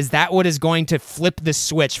 Mentally, is that what is going to flip the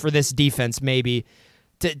switch for this defense maybe,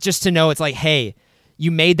 just to know it's like, hey, you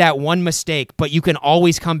made that one mistake, but you can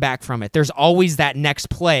always come back from it. There's always that next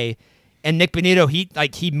play. And Nick Bonitto,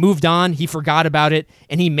 he moved on, he forgot about it,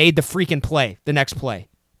 and he made the freaking play, the next play.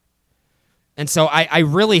 And so I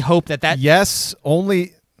really hope that yes,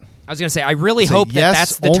 only. I was going to say, I really hope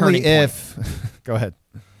that's the turning point. Go ahead.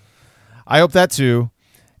 I hope that too.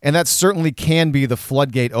 And that certainly can be the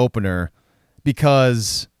floodgate opener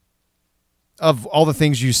because of all the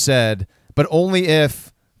things you said, but only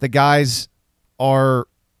if the guys are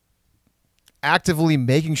actively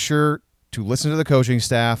making sure to listen to the coaching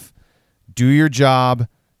staff, do your job,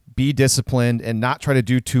 be disciplined, and not try to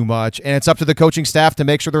do too much. And it's up to the coaching staff to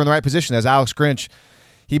make sure they're in the right position. As Alex Grinch,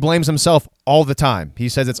 He blames himself all the time. He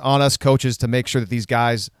says it's on us coaches to make sure that these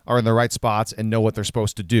guys are in the right spots and know what they're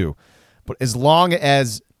supposed to do. But as long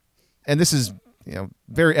as, and this is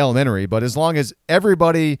very elementary, but as long as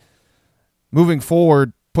everybody moving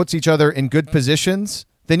forward puts each other in good positions,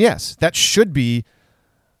 then yes, that should be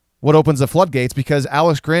what opens the floodgates, because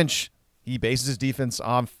Alex Grinch, he bases his defense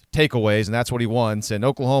on takeaways, and that's what he wants. And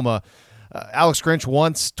Oklahoma, Alex Grinch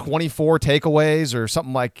wants 24 takeaways or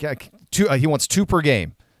something like two. He wants 2 per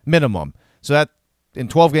game minimum. So that in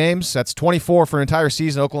 12 games, that's 24 for an entire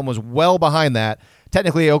season. Oklahoma's well behind that.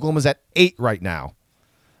 Technically, Oklahoma's at 8 right now.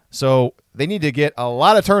 So they need to get a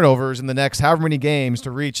lot of turnovers in the next however many games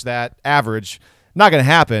to reach that average. Not going to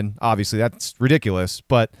happen, obviously. That's ridiculous.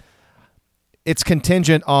 But it's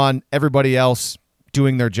contingent on everybody else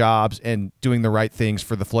doing their jobs and doing the right things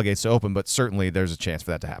for the floodgates to open. But certainly there's a chance for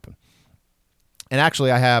that to happen. And actually,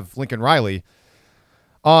 I have Lincoln Riley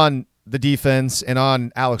on the defense and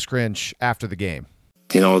on Alex Grinch after the game.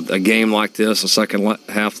 A game like this, a second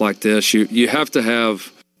half like this, you have to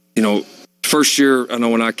have, first year, I know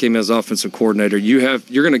when I came as offensive coordinator, you're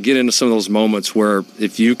going to get into some of those moments where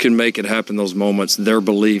if you can make it happen, those moments, their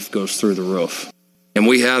belief goes through the roof. And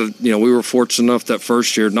we had, we were fortunate enough that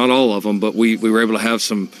first year, not all of them, but we were able to have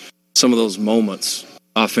some of those moments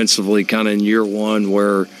offensively kind of in year one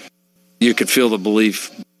where you could feel the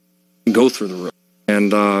belief go through the roof.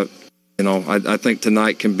 And, I think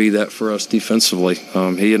tonight can be that for us defensively.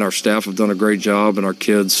 He and our staff have done a great job, and our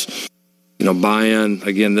kids, buy in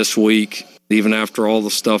again this week. Even after all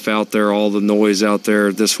the stuff out there, all the noise out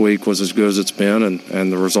there, this week was as good as it's been,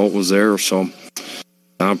 and the result was there. So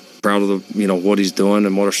I'm proud of what he's doing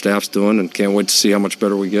and what our staff's doing, and can't wait to see how much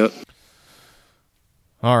better we get.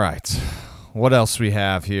 All right, what else we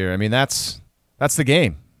have here? I mean, that's the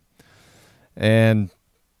game, and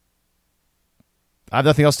I have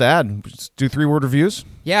nothing else to add. Just do 3-word reviews.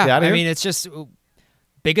 Yeah, I mean, it's just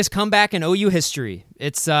biggest comeback in OU history.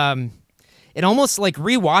 It's it almost like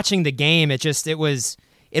rewatching the game.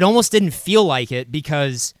 It almost didn't feel like it,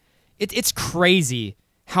 because it's crazy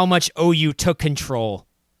how much OU took control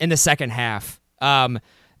in the second half.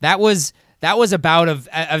 That was about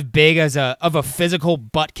as big as a physical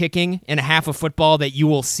butt kicking in a half of football that you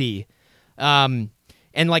will see.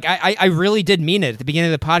 And like I really did mean it at the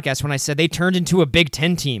beginning of the podcast when I said they turned into a Big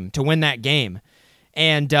Ten team to win that game.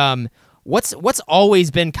 And what's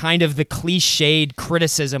always been kind of the cliched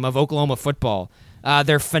criticism of Oklahoma football,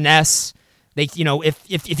 their finesse. They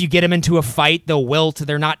if you get them into a fight, they'll wilt.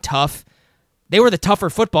 They're not tough. They were the tougher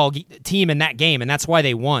football team in that game, and that's why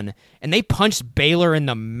they won. And they punched Baylor in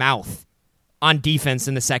the mouth on defense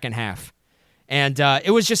in the second half. And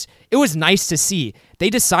it was nice to see. They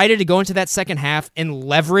decided to go into that second half and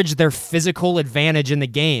leverage their physical advantage in the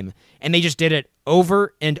game. And they just did it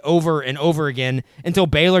over and over and over again until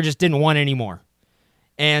Baylor just didn't want anymore.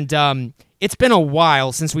 And it's been a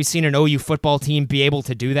while since we've seen an OU football team be able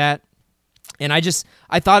to do that. And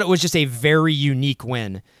I thought it was just a very unique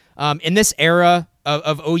win. In this era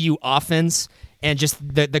of OU offense and just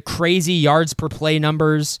the crazy yards per play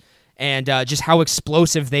numbers and just how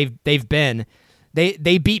explosive they've been,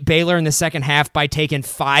 they beat Baylor in the second half by taking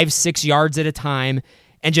 5-6 yards at a time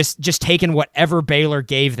and just taking whatever Baylor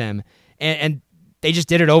gave them, and they just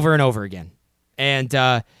did it over and over again. And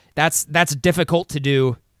that's difficult to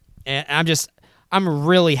do. And I'm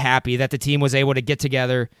really happy that the team was able to get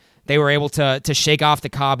together. They were able to shake off the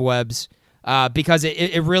cobwebs because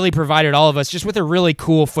it really provided all of us just with a really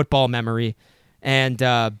cool football memory. And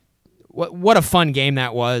what a fun game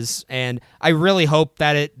that was. And I really hope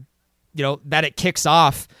that it kicks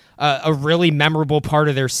off a really memorable part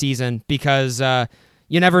of their season, because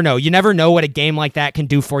you never know. You never know what a game like that can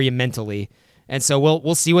do for you mentally. And so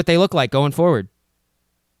we'll see what they look like going forward.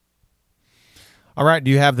 All right.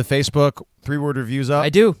 Do you have the Facebook 3-word reviews up? I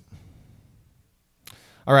do.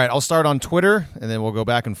 All right. I'll start on Twitter, and then we'll go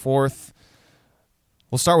back and forth.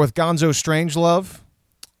 We'll start with Gonzo Strangelove.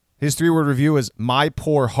 His 3-word review is My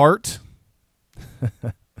Poor Heart.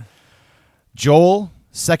 Joel,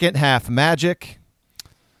 second half magic.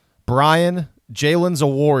 Brian, Jalen's a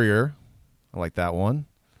warrior. I like that one.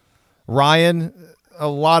 Ryan, a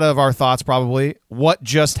lot of our thoughts probably. What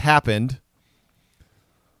just happened?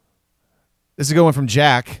 This is going from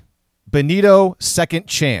Jack. Benito, second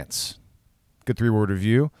chance. Good 3-word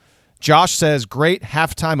review. Josh says, great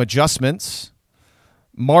halftime adjustments.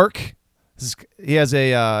 Mark, he has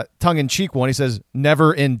a tongue-in-cheek one. He says,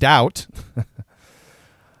 never in doubt.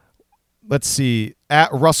 Let's see.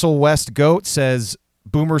 At Russell West Goat says,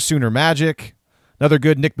 Boomer Sooner Magic. Another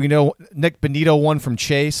good Nick Benito one from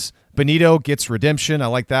Chase. Benito gets redemption. I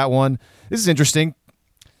like that one. This is interesting.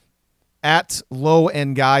 At Low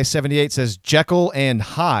End Guy 78 says Jekyll and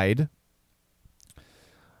Hyde.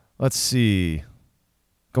 Let's see.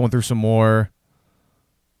 Going through some more.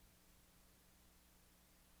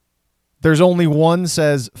 There's only one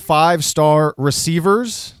says 5-star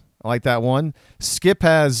receivers. I like that one. Skip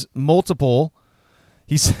has multiple.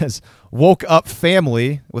 He says woke up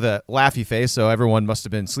family with a laughy face, so everyone must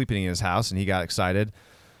have been sleeping in his house and he got excited.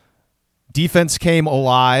 Defense came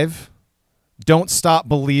alive. Don't stop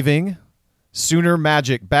believing. Sooner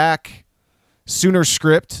Magic back. Sooner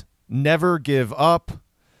script. Never give up.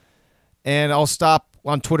 And I'll stop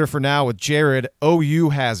on Twitter for now with Jared. OU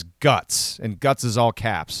has guts, and guts is all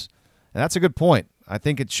caps. And that's a good point. I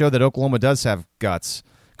think it showed that Oklahoma does have guts.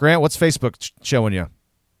 Grant, what's Facebook showing you?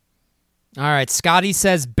 All right, Scotty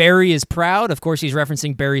says Barry is proud. Of course, he's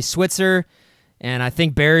referencing Barry Switzer, and I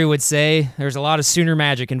think Barry would say there's a lot of Sooner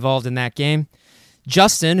magic involved in that game.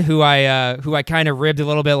 Justin, who I kind of ribbed a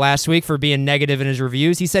little bit last week for being negative in his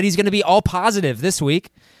reviews, he said he's going to be all positive this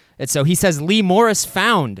week. And so he says Lee Morris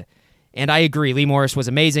found, and I agree. Lee Morris was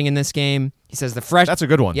amazing in this game. He says That's a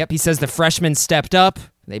good one. Yep, he says the freshmen stepped up.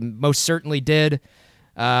 They most certainly did.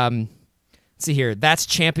 Let's see here. That's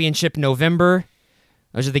championship November.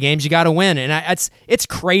 Those are the games you got to win, and it's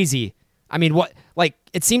crazy. I mean,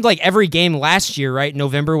 it seemed like every game last year, right?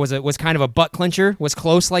 November was kind of a butt clincher. Was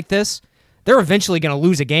close like this. They're eventually going to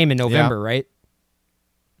lose a game in November, right?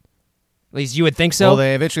 At least you would think so. Well,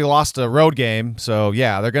 they eventually lost a road game, so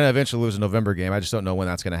yeah, they're going to eventually lose a November game. I just don't know when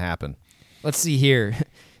that's going to happen. Let's see here.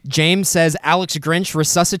 James says Alex Grinch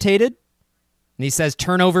resuscitated, and he says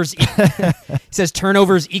turnovers. He says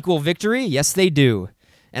turnovers equal victory. Yes, they do.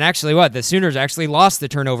 And actually, the Sooners actually lost the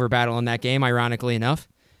turnover battle in that game, ironically enough.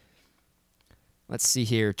 Let's see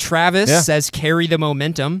here. Travis says carry the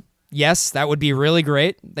momentum. Yes, that would be really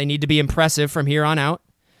great. They need to be impressive from here on out.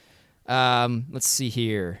 Let's see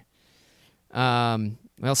here.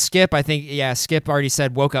 Well, Skip, I think, Skip already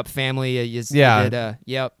said woke up family.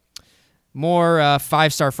 Yep. More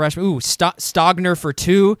 5-star freshmen. Ooh, Stogner for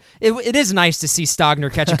 2. It is nice to see Stogner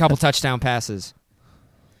catch a couple touchdown passes.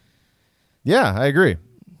 Yeah, I agree.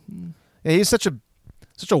 Yeah, he's such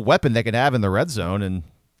a weapon they can have in the red zone, and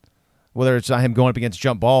whether it's not him going up against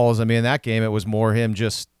jump balls, I mean, in that game it was more him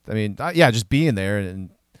just being there,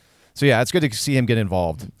 and so it's good to see him get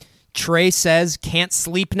involved. Trey says can't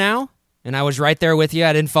sleep now, and I was right there with you.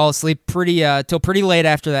 I didn't fall asleep till pretty late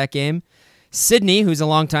after that game. Sydney, who's a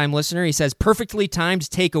longtime listener, he says perfectly timed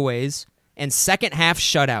takeaways and second half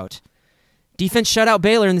shutout. Defense shut out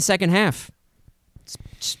Baylor in the second half.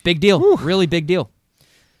 It's big deal. Whew. Really big deal.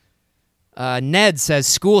 Ned says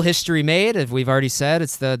school history made. As we've already said,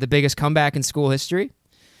 it's the biggest comeback in school history.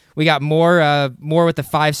 We got more with the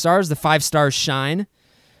 5 stars. The 5 stars shine.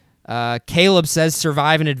 Caleb says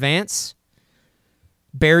survive and advance.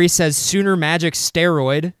 Barry says Sooner Magic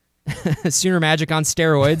steroid. Sooner Magic on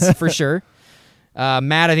steroids for sure.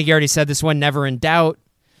 Matt, I think you already said this one. Never in doubt.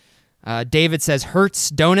 David says hurts,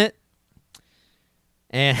 don't it?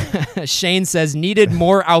 And Shane says needed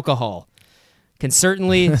more alcohol. Can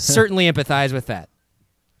certainly empathize with that.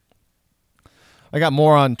 I got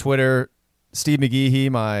more on Twitter. Steve McGeehee,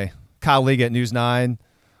 my colleague at News 9.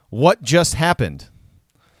 What just happened?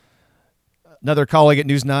 Another colleague at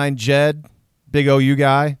News 9, Jed, big OU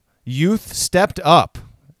guy. Youth stepped up.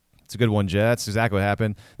 It's a good one, Jed. That's exactly what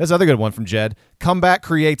happened. That's another good one from Jed. Comeback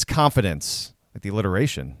creates confidence. Like the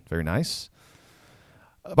alliteration. Very nice.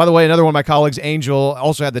 By the way, another one of my colleagues, Angel,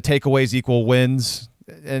 also had the takeaways equal wins.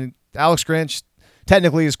 And Alex Grinch,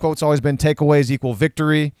 technically his quote's always been takeaways equal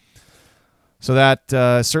victory. So that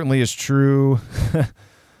certainly is true.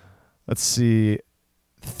 Let's see.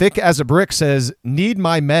 Thick as a brick says, need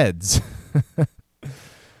my meds.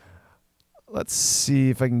 Let's see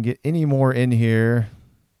if I can get any more in here.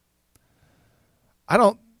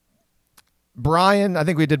 Brian, I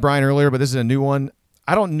think we did Brian earlier, but this is a new one.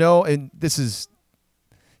 I don't know. And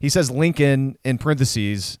he says Lincoln in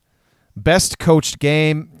parentheses, best coached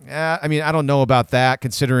game. I mean, I don't know about that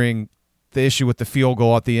considering the issue with the field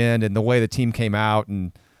goal at the end and the way the team came out.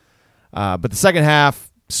 But the second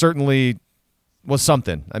half certainly was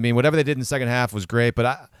something. I mean, whatever they did in the second half was great,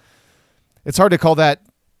 but it's hard to call that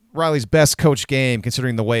Riley's best coached game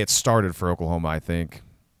considering the way it started for Oklahoma, I think.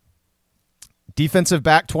 Defensive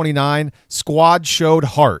back 29, squad showed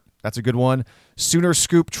heart. That's a good one. Sooner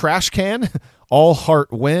scoop trash can, all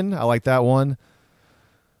heart win. I like that one.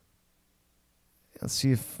 Let's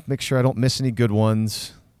see make sure I don't miss any good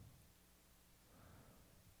ones.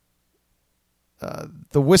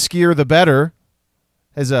 The whiskier the better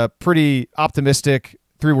has a pretty optimistic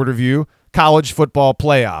 3-word review. College football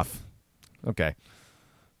playoff. Okay.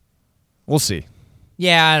 We'll see.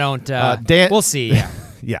 Yeah, I don't. Dan, we'll see.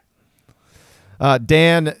 Yeah. yeah.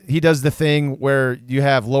 Dan, he does the thing where you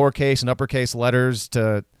have lowercase and uppercase letters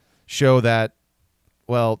to show that,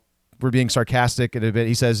 well, we're being sarcastic a bit.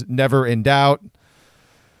 He says, never in doubt.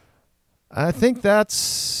 I think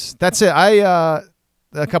that's it. A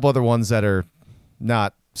couple other ones that are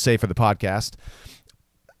not safe for the podcast.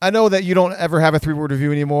 I know that you don't ever have a 3-word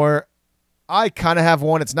review anymore. I kind of have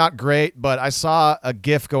one. It's not great, but I saw a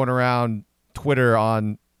GIF going around Twitter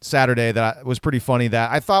on Saturday that was pretty funny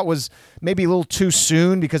that I thought was maybe a little too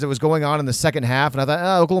soon because it was going on in the second half, and I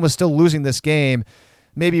thought, Oklahoma's still losing this game.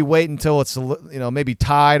 Maybe wait until it's maybe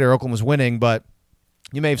tied or Oklahoma's winning, but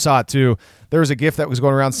you may have saw it too. There was a GIF that was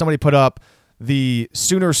going around. Somebody put up the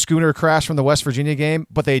Sooner schooner crash from the West Virginia game,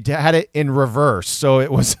 but they had it in reverse, so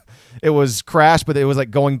it was crashed, but it was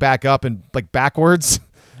like going back up and like backwards.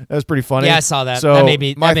 That was pretty funny. Yeah, I saw that. So that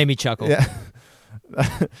made me chuckle. Yeah.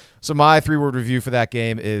 So my 3-word review for that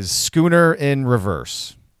game is schooner in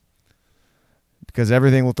reverse, because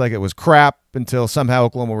everything looked like it was crap until somehow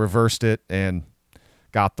Oklahoma reversed it and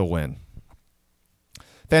got the win.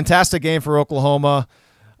 Fantastic game for Oklahoma.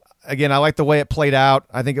 Again, I like the way it played out.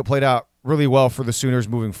 I think it played out really well for the Sooners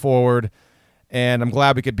moving forward. And I'm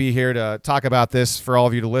glad we could be here to talk about this for all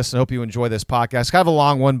of you to listen. Hope you enjoy this podcast. Kind of a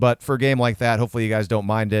long one, but for a game like that, hopefully you guys don't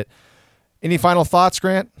mind it. Any final thoughts,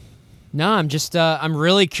 Grant? No, I'm just I'm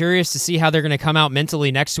really curious to see how they're going to come out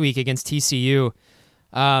mentally next week against TCU.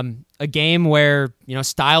 A game where,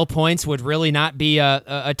 style points would really not be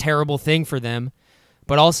a terrible thing for them.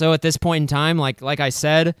 But also at this point in time, like I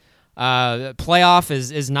said, playoff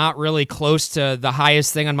is not really close to the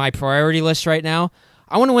highest thing on my priority list right now.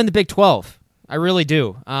 I want to win the Big 12. I really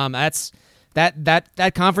do. That's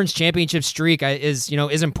that conference championship streak is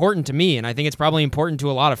important to me, and I think it's probably important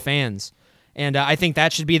to a lot of fans. And I think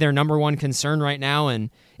that should be their number one concern right now. And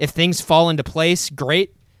if things fall into place,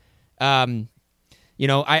 great. They're going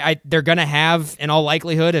to have, in all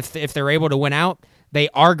likelihood, if they're able to win out, they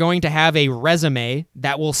are going to have a resume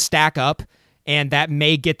that will stack up, and that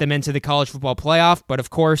may get them into the college football playoff. But of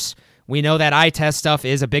course, we know that eye test stuff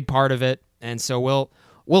is a big part of it, and so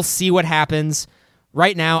we'll see what happens.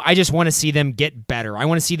 Right now, I just want to see them get better. I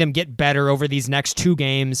want to see them get better over these next 2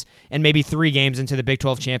 games and maybe 3 games into the Big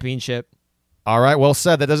 12 championship. All right, well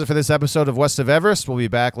said. That does it for this episode of West of Everest. We'll be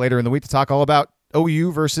back later in the week to talk all about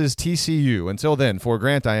OU versus TCU. Until then, for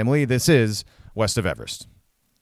Grant, I am Lee. This is West of Everest.